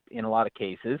Roundup in a lot of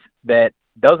cases that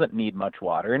doesn't need much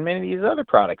water, and many of these other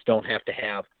products don't have to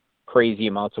have crazy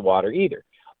amounts of water either.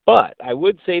 But I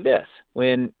would say this,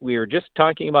 when we were just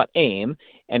talking about AIM,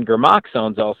 and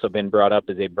Gramoxone's also been brought up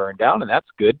as a burn down, and that's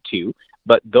good too,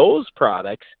 but those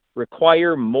products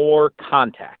require more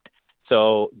contact.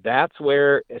 So that's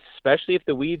where, especially if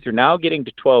the weeds are now getting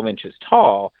to 12 inches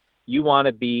tall, you want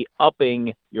to be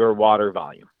upping your water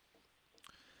volume.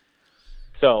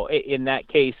 So in that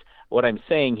case, what I'm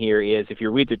saying here is if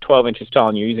your weeds are 12 inches tall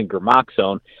and you're using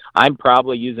Gramoxone, I'm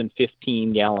probably using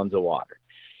 15 gallons of water.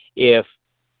 If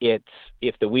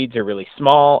the weeds are really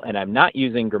small and I'm not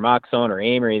using Gramoxone or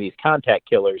AIM or any of these contact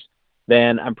killers,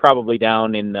 then I'm probably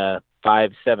down in the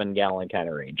 5-7 gallon kind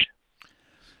of range.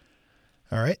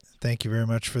 All right. Thank you very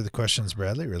much for the questions,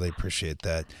 Bradley. Really appreciate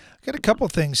that. I got a couple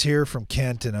things here from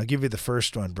Kent, and I'll give you the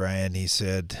first one, Brian. He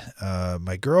said,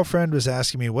 my girlfriend was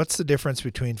asking me what's the difference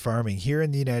between farming here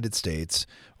in the United States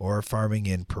or farming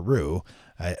in Peru.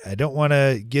 I don't want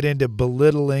to get into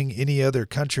belittling any other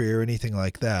country or anything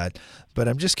like that, but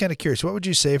I'm just kind of curious. What would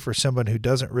you say for someone who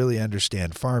doesn't really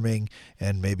understand farming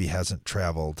and maybe hasn't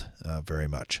traveled very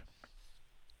much?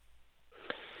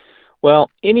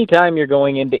 Well, anytime you're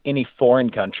going into any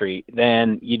foreign country,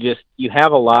 then you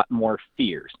have a lot more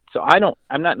fears. So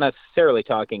I'm not necessarily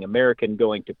talking American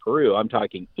going to Peru. I'm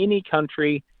talking any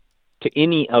country to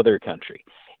any other country.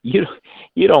 You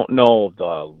don't know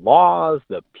the laws,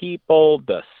 the people,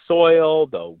 the soil,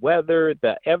 the weather,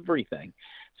 the everything.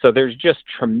 So there's just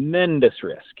tremendous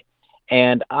risk.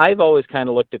 And I've always kind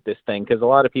of looked at this thing because a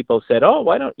lot of people said, oh,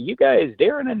 why don't you guys,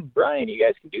 Darren and Brian, you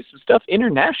guys can do some stuff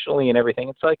internationally and everything.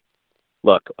 It's like,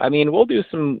 look, I mean, we'll do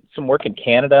some work in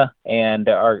Canada, and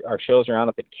our shows are on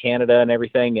up in Canada and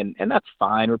everything, and that's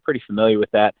fine. We're pretty familiar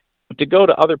with that. But to go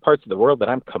to other parts of the world that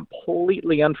I'm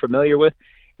completely unfamiliar with,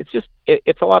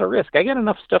 it's a lot of risk. I got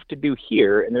enough stuff to do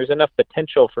here, and there's enough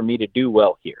potential for me to do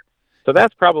well here. So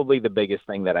that's probably the biggest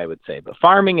thing that I would say. But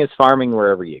farming is farming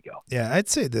wherever you go. Yeah, I'd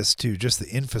say this too, just the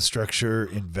infrastructure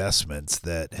investments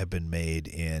that have been made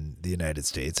in the United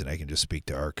States, and I can just speak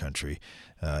to our country,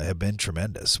 have been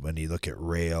tremendous. When you look at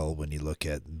rail, when you look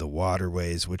at the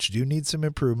waterways, which do need some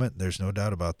improvement, there's no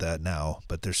doubt about that now,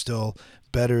 but they're still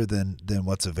better than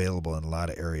what's available in a lot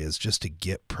of areas just to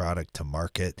get product to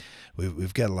market.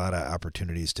 We've got a lot of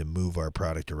opportunities to move our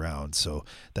product around, so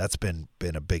that's been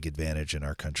a big advantage in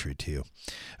our country too.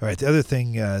 All right, the other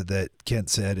thing that Kent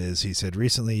said is, he said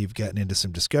recently you've gotten into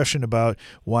some discussion about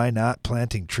why not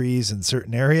planting trees in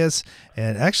certain areas,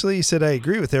 and actually he said I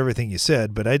agree with everything you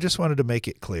said, but I just wanted to make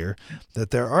it clear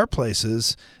that there are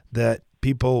places that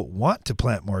people want to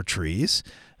plant more trees,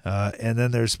 and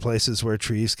then there's places where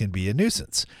trees can be a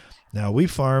nuisance. Now, we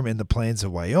farm in the plains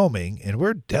of Wyoming, and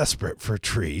we're desperate for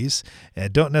trees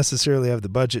and don't necessarily have the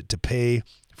budget to pay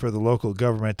for the local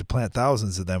government to plant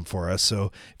thousands of them for us.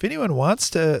 So if anyone wants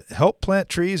to help plant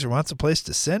trees or wants a place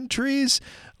to send trees,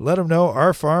 let them know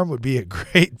our farm would be a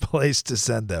great place to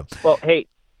send them. Well, hey,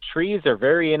 trees are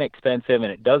very inexpensive,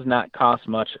 and it does not cost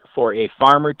much for a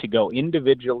farmer to go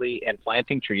individually and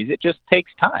planting trees. It just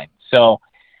takes time. So,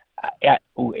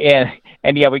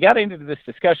 and yeah, we got into this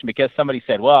discussion because somebody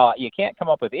said, well, you can't come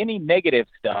up with any negative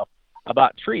stuff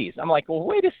about trees. I'm like, well,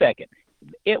 wait a second.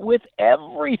 With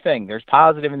everything, there's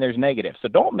positive and there's negative. So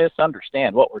don't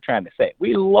misunderstand what we're trying to say.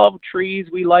 We love trees.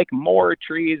 We like more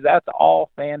trees. That's all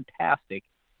fantastic.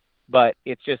 But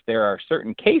it's just there are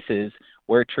certain cases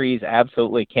where trees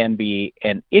absolutely can be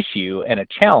an issue and a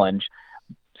challenge.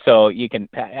 So you can,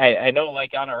 I know,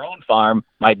 like on our own farm,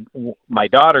 my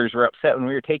daughters were upset when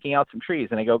we were taking out some trees,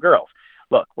 and I go, girls,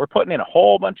 look, we're putting in a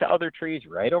whole bunch of other trees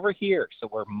right over here. So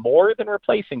we're more than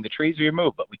replacing the trees we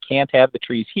removed, but we can't have the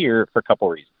trees here for a couple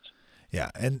reasons. Yeah,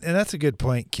 and that's a good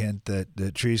point, Kent, that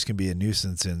the trees can be a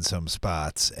nuisance in some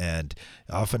spots, and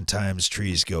oftentimes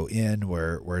trees go in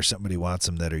where somebody wants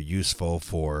them that are useful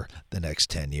for the next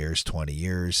 10 years, 20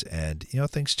 years, and,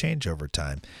 things change over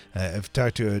time. I've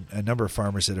talked to a number of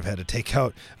farmers that have had to take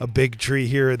out a big tree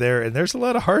here or there, and there's a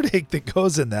lot of heartache that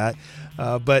goes in that,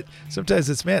 but sometimes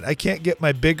it's, man, I can't get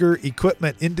my bigger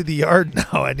equipment into the yard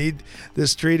now. I need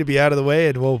this tree to be out of the way,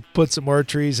 and we'll put some more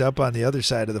trees up on the other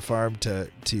side of the farm to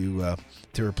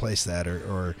replace that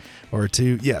or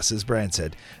to, yes, as Brian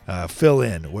said, fill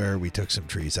in where we took some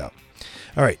trees out.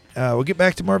 All right, we'll get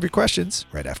back to more of your questions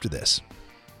right after this.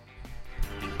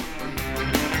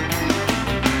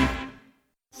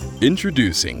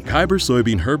 Introducing Kyber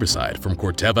soybean herbicide from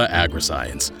Corteva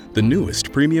Agriscience, the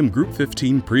newest premium Group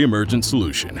 15 pre-emergent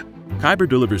solution. Kyber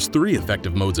delivers 3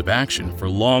 effective modes of action for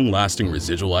long-lasting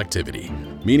residual activity,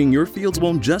 meaning your fields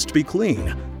won't just be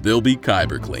clean, they'll be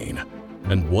Kyber clean.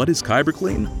 And what is Kyber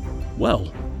clean?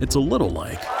 Well, it's a little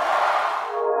like...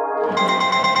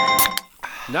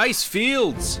 Nice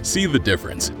fields! See the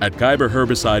difference at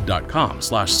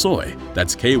kyberherbicide.com/soy.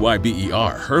 That's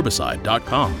KYBER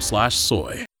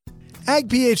herbicide.com/soy. Ag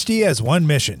PhD has one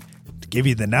mission: to give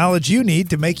you the knowledge you need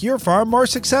to make your farm more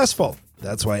successful.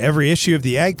 That's why every issue of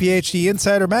the Ag PhD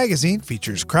Insider magazine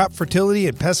features crop fertility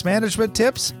and pest management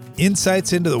tips,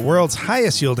 insights into the world's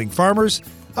highest yielding farmers,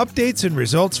 updates and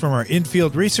results from our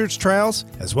in-field research trials,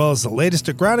 as well as the latest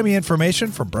agronomy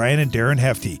information from Brian and Darren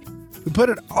Hefty. We put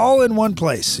it all in one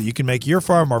place so you can make your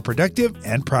farm more productive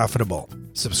and profitable.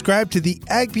 Subscribe to the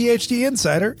Ag PhD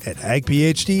Insider at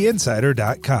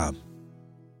agphdinsider.com.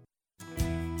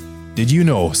 Did you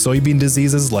know soybean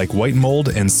diseases like white mold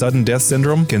and sudden death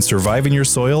syndrome can survive in your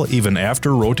soil even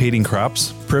after rotating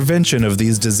crops? Prevention of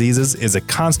these diseases is a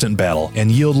constant battle, and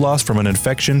yield loss from an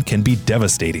infection can be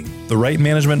devastating. The right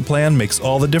management plan makes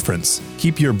all the difference.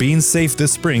 Keep your beans safe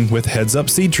this spring with Heads Up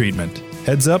seed treatment.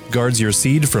 Heads Up guards your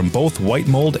seed from both white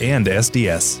mold and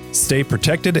SDS. Stay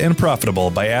protected and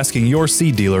profitable by asking your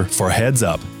seed dealer for Heads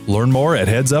Up. Learn more at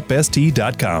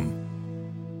headsupst.com.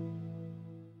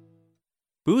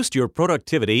 Boost your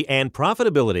productivity and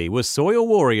profitability with Soil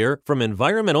Warrior from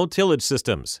Environmental Tillage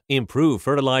Systems. Improve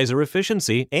fertilizer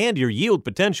efficiency and your yield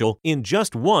potential in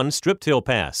just one strip till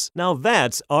pass. Now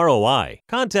that's ROI.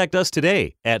 Contact us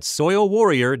today at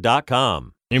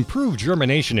soilwarrior.com. Improve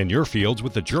germination in your fields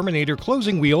with the Germinator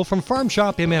Closing Wheel from Farm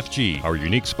Shop MFG. Our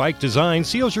unique spike design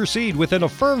seals your seed within a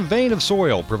firm vein of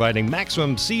soil, providing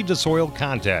maximum seed-to-soil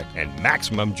contact and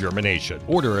maximum germination.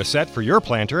 Order a set for your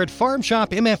planter at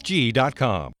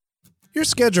farmshopmfg.com. Your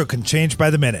schedule can change by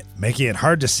the minute, making it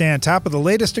hard to stay on top of the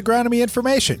latest agronomy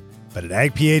information. But at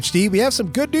Ag PhD, we have some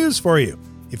good news for you.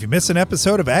 If you miss an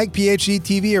episode of Ag PhD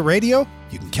TV or radio,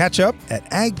 you can catch up at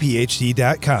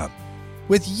agphd.com.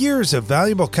 With years of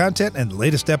valuable content and the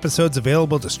latest episodes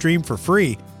available to stream for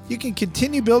free, you can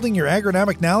continue building your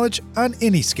agronomic knowledge on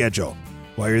any schedule.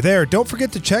 While you're there, don't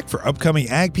forget to check for upcoming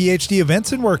Ag PhD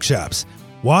events and workshops.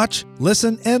 Watch,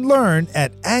 listen, and learn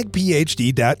at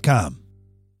agphd.com.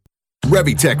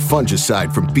 Revitec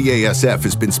fungicide from BASF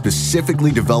has been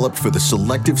specifically developed for the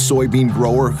selective soybean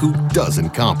grower who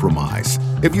doesn't compromise.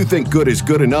 If you think good is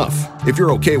good enough, if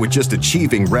you're okay with just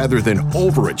achieving rather than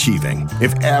overachieving,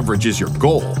 if average is your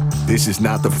goal, this is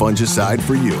not the fungicide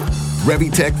for you.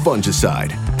 Revitec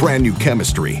fungicide, brand new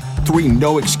chemistry, 3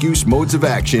 no-excuse modes of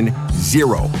action,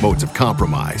 0 modes of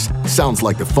compromise. Sounds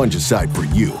like the fungicide for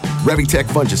you. Revitec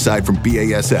fungicide from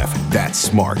BASF. That's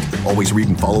smart. Always read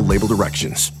and follow label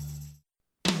directions.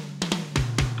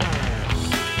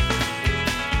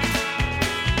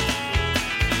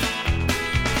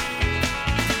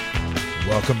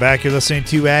 Welcome back. You're listening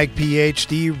to Ag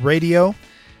PhD Radio.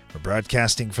 We're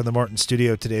broadcasting from the Morton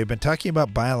studio today. We've been talking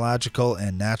about biological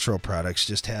and natural products.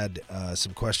 Just had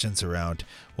some questions around,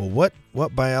 well,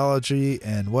 what biology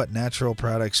and what natural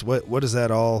products, what does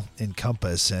that all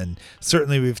encompass? And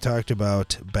certainly we've talked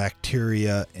about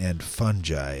bacteria and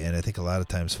fungi, and I think a lot of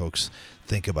times folks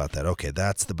think about that. Okay,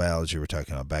 that's the biology we're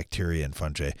talking about, bacteria and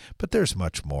fungi, but there's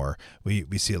much more. We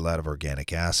see a lot of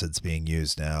organic acids being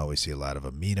used now. We see a lot of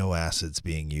amino acids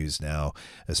being used now,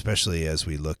 especially as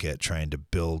we look at trying to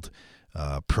build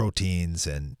proteins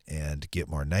and get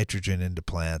more nitrogen into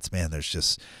plants. Man, there's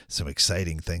just some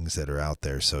exciting things that are out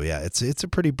there. So yeah, it's a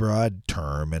pretty broad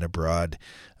term and a broad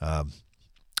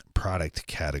product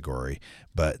category,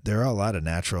 but there are a lot of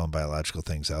natural and biological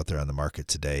things out there on the market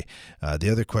today. The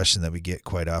other question that we get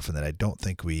quite often that I don't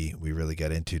think we really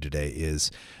got into today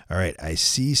is, all right, I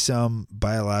see some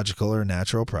biological or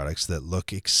natural products that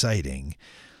look exciting.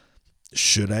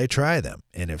 Should I try them?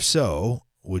 And if so,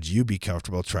 would you be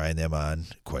comfortable trying them on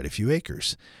quite a few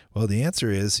acres? Well, the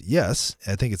answer is yes.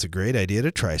 I think it's a great idea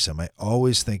to try some. I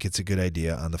always think it's a good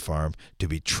idea on the farm to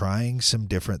be trying some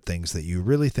different things that you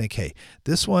really think, hey,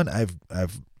 this one I've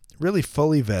really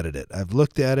fully vetted it. I've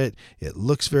looked at it. It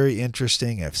looks very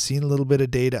interesting. I've seen a little bit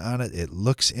of data on it. It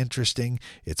looks interesting.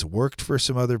 It's worked for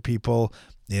some other people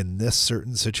in this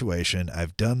certain situation.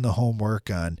 I've done the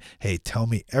homework on, hey, tell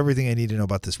me everything I need to know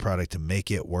about this product to make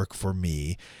it work for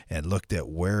me, and looked at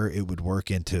where it would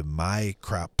work into my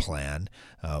crop plan,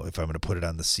 if I'm going to put it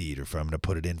on the seed, or if I'm going to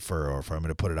put it in furrow, or if I'm going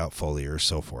to put it out foliar, or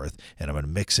so forth, and I'm going to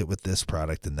mix it with this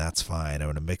product, and that's fine. I'm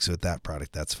going to mix it with that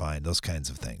product, that's fine, those kinds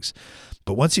of things.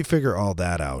 But once you figure all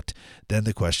that out, then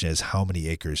the question is, how many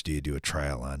acres do you do a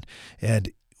trial on?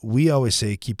 And we always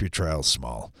say keep your trials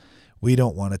small. We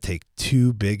don't want to take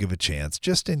too big of a chance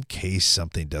just in case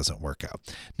something doesn't work out.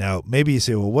 Now, maybe you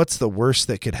say, well, what's the worst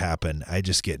that could happen? I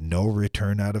just get no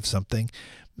return out of something.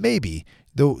 Maybe.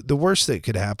 The worst that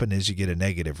could happen is you get a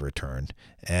negative return,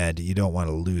 and you don't want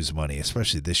to lose money,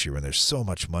 especially this year when there's so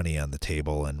much money on the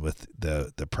table, and with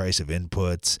the price of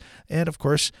inputs, and of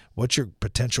course, what your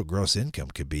potential gross income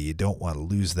could be. You don't want to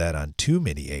lose that on too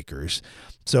many acres.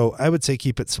 So I would say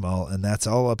keep it small, and that's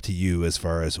all up to you as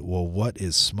far as, well, what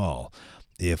is small?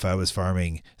 If I was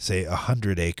farming, say,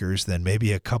 100 acres, then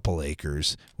maybe a couple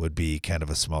acres would be kind of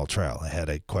a small trial. I had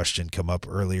a question come up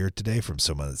earlier today from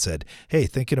someone that said, hey,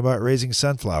 thinking about raising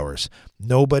sunflowers.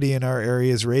 Nobody in our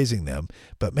area is raising them,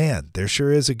 but man, there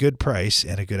sure is a good price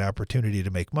and a good opportunity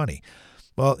to make money.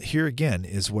 Well, here again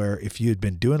is where if you had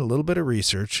been doing a little bit of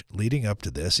research leading up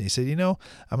to this, and you said,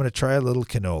 I'm going to try a little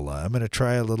canola. I'm going to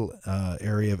try a little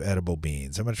area of edible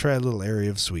beans. I'm going to try a little area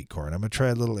of sweet corn. I'm going to try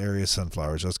a little area of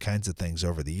sunflowers, those kinds of things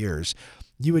over the years.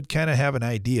 You would kind of have an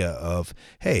idea of,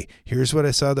 hey, here's what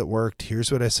I saw that worked.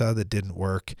 Here's what I saw that didn't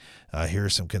work. Here are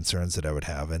some concerns that I would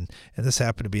have. And this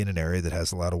happened to be in an area that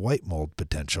has a lot of white mold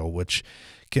potential, which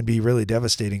can be really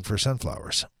devastating for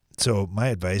sunflowers. So my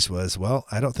advice was, well,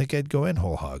 I don't think I'd go in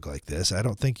whole hog like this. I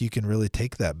don't think you can really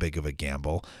take that big of a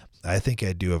gamble. I think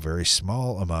I'd do a very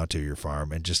small amount of your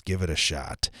farm and just give it a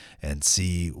shot and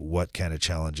see what kind of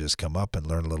challenges come up and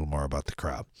learn a little more about the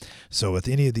crop. So with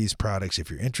any of these products,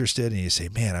 if you're interested and you say,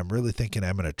 man, I'm really thinking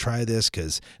I'm going to try this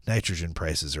because nitrogen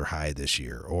prices are high this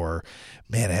year, or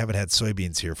man, I haven't had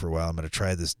soybeans here for a while, I'm going to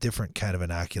try this different kind of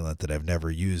inoculant that I've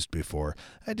never used before,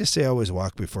 I just say always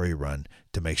walk before you run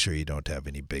to make sure you don't have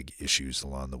any big issues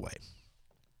along the way.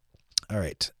 All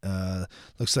right.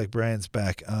 Looks like Brian's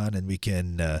back on, and we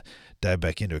can dive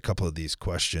back into a couple of these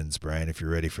questions, Brian, if you're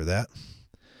ready for that.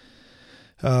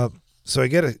 So I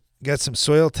got some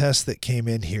soil tests that came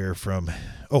in here from,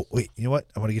 oh, wait, you know what?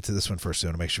 I want to get to this one first. I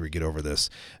want to make sure we get over this.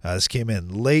 This came in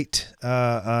late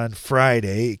on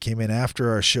Friday. It came in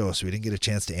after our show, so we didn't get a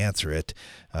chance to answer it.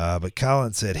 But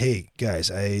Colin said, hey,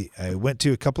 guys, I went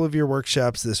to a couple of your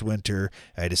workshops this winter.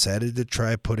 I decided to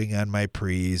try putting on my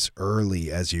pre's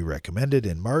early, as you recommended,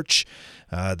 in March.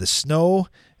 The snow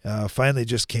finally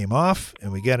just came off,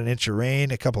 and we got an inch of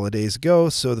rain a couple of days ago,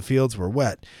 so the fields were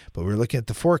wet. But we were looking at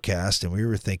the forecast, and we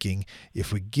were thinking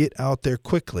if we get out there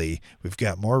quickly, we've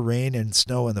got more rain and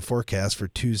snow in the forecast for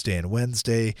Tuesday and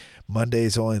Wednesday.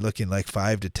 Monday's only looking like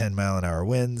 5 to 10 mile an hour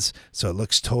winds, so it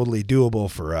looks totally doable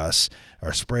for us.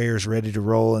 Our sprayer's ready to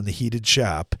roll in the heated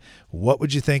shop. What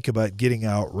would you think about getting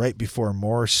out right before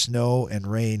more snow and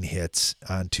rain hits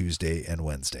on Tuesday and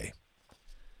Wednesday?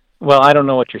 Well, I don't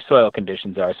know what your soil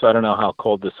conditions are, so I don't know how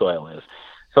cold the soil is.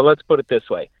 So let's put it this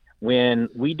way. When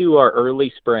we do our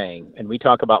early spraying, and we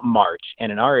talk about March,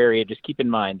 and in our area, just keep in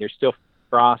mind, there's still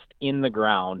frost in the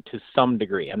ground to some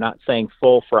degree. I'm not saying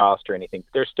full frost or anything,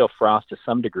 but there's still frost to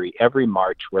some degree every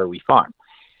March where we farm.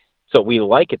 So we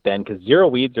like it then because zero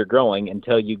weeds are growing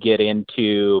until you get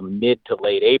into mid to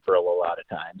late April a lot of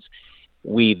times.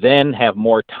 We then have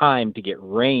more time to get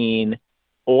rain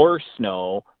or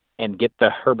snow and get the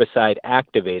herbicide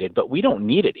activated, but we don't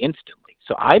need it instantly.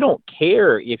 So I don't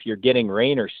care if you're getting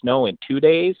rain or snow in 2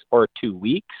 days or 2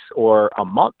 weeks or a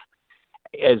month.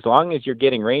 As long as you're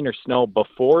getting rain or snow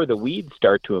before the weeds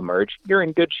start to emerge, you're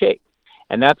in good shape.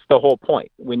 And that's the whole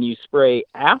point. When you spray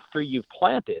after you've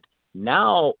planted,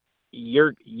 now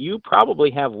you probably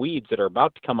have weeds that are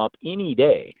about to come up any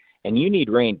day, and you need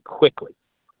rain quickly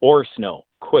or snow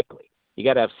quickly. You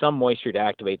got to have some moisture to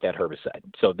activate that herbicide.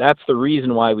 So that's the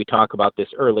reason why we talk about this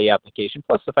early application,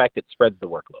 plus the fact it spreads the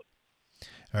workload.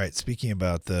 All right. Speaking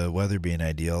about the weather being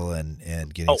ideal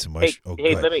and getting some moisture.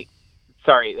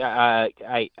 Sorry, I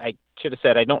should have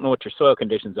said I don't know what your soil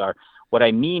conditions are. What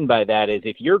I mean by that is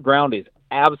if your ground is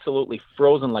absolutely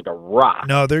frozen like a rock.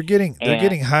 No, they're getting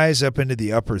highs up into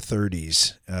the upper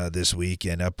 30s this week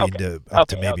and up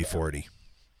to maybe 40.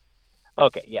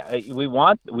 Okay, yeah, we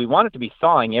want it to be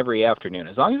thawing every afternoon.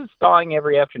 As long as it's thawing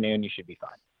every afternoon, you should be fine.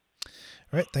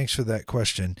 All right, thanks for that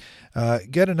question.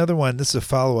 Got another one. This is a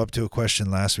follow-up to a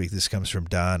question last week. This comes from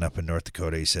Don up in North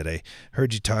Dakota. He said, I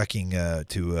heard you talking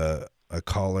to a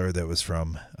caller that was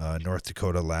from North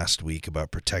Dakota last week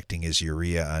about protecting his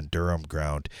urea on Durham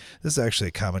ground. This is actually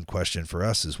a common question for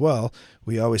us as well.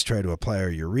 We always try to apply our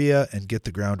urea and get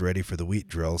the ground ready for the wheat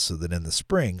drill so that in the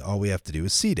spring, all we have to do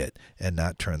is seed it and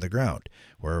not turn the ground.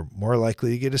 We're more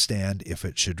likely to get a stand if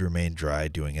it should remain dry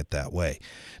doing it that way.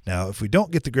 Now, if we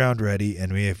don't get the ground ready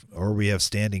and we have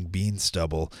standing bean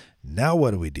stubble, now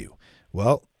what do?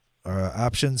 Well, our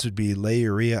options would be lay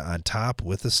urea on top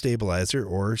with a stabilizer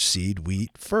or seed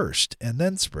wheat first and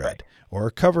then spread, or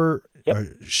cover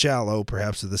shallow,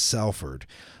 perhaps with a Salford.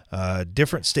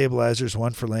 Different stabilizers,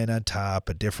 one for laying on top,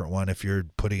 a different one if you're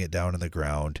putting it down in the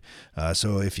ground.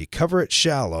 So if you cover it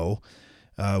shallow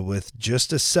with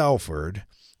just a Salford,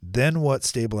 then what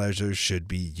stabilizers should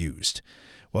be used?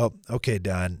 Well, okay,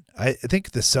 Don, I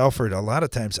think the Salford, a lot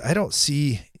of times I don't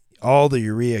see all the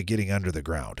urea getting under the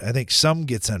ground. I think some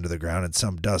gets under the ground and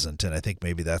some doesn't, and I think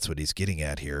maybe that's what he's getting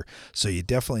at here. So you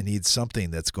definitely need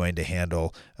something that's going to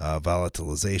handle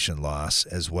volatilization loss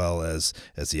as well as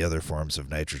the other forms of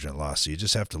nitrogen loss. So you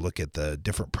just have to look at the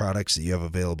different products that you have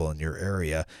available in your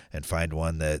area and find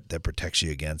one that protects you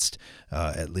against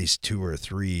at least 2 or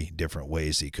 3 different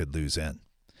ways that you could lose in.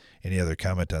 Any other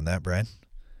comment on that, Brian?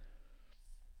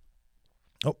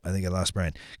 Oh, I think I lost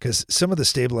Brian. Because some of the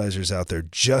stabilizers out there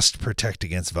just protect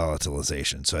against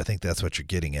volatilization. So I think that's what you're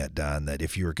getting at, Don, that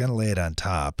if you were going to lay it on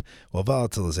top, well,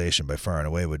 volatilization by far and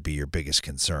away would be your biggest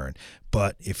concern.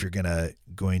 But if you're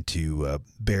going to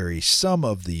bury some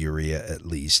of the urea at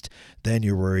least, then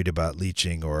you're worried about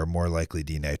leaching or more likely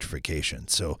denitrification.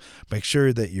 So make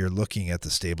sure that you're looking at the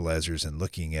stabilizers and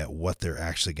looking at what they're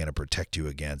actually going to protect you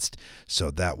against.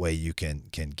 So that way you can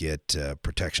get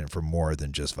protection for more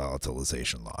than just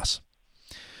volatilization loss.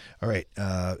 All right.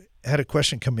 Had a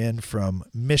question come in from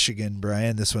Michigan,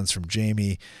 Brian. This one's from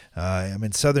Jamie. I'm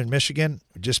in southern Michigan.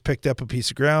 We just picked up a piece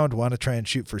of ground. Want to try and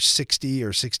shoot for 60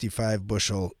 or 65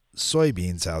 bushel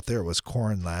soybeans out there. It was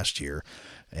corn last year.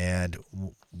 And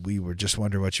we were just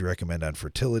wondering what you recommend on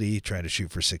fertility, trying to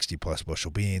shoot for 60 plus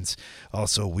bushel beans.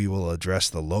 Also, we will address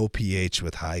the low pH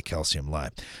with high calcium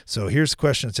lime. So here's the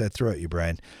questions I'd throw at you,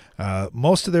 Brian.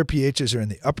 Most of their pHs are in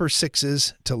the upper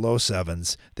 6s to low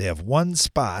 7s. They have one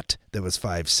spot that was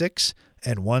 5.6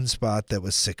 and one spot that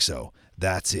was 6.0.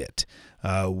 That's it.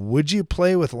 Would you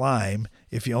play with lime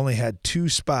if you only had 2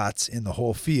 spots in the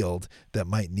whole field that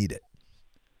might need it?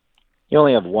 You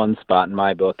only have one spot in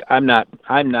my book. I'm not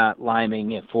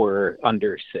liming if we're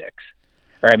under 6,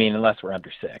 unless we're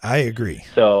under 6. I agree.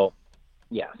 So,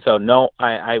 yeah. So no,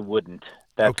 I wouldn't.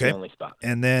 That's the only spot.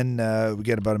 And then we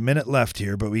got about a minute left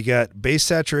here, but we got base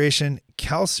saturation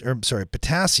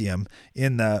potassium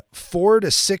in the 4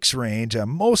 to 6 range on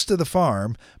most of the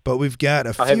farm, but we've got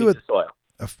a few of the soil.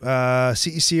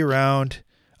 CEC around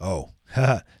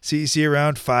CEC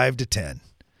around 5 to 10.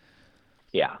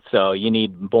 Yeah, so you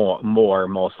need more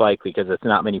most likely because it's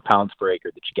not many pounds per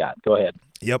acre that you got. Go ahead.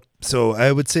 Yep. So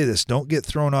I would say this, don't get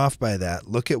thrown off by that.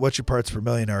 Look at what your parts per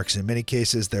million are, because in many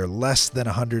cases they're less than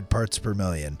 100 parts per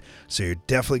million. So you're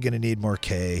definitely going to need more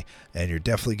K, and you're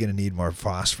definitely going to need more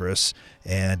phosphorus.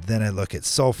 And then I look at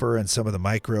sulfur and some of the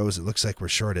micros. It looks like we're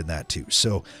short in that too.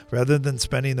 So rather than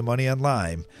spending the money on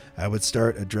lime, I would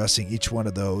start addressing each one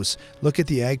of those. Look at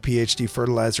the Ag PhD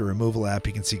fertilizer removal app.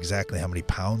 You can see exactly how many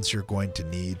pounds you're going to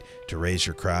need to raise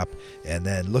your crop. And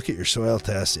then look at your soil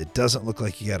test. It doesn't look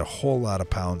like you got a whole lot of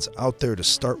pounds out there to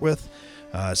start with.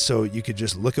 So you could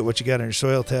just look at what you got on your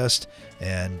soil test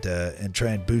and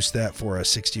try and boost that for a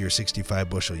 60 or 65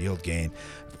 bushel yield gain.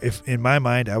 If in my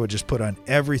mind, I would just put on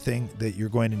everything that you're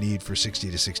going to need for 60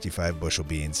 to 65 bushel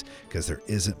beans, because there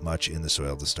isn't much in the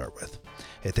soil to start with.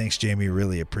 Hey, thanks, Jamie.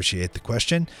 Really appreciate the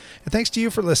question. And thanks to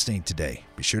you for listening today.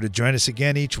 Be sure to join us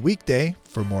again each weekday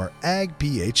for more Ag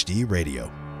PhD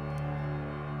Radio.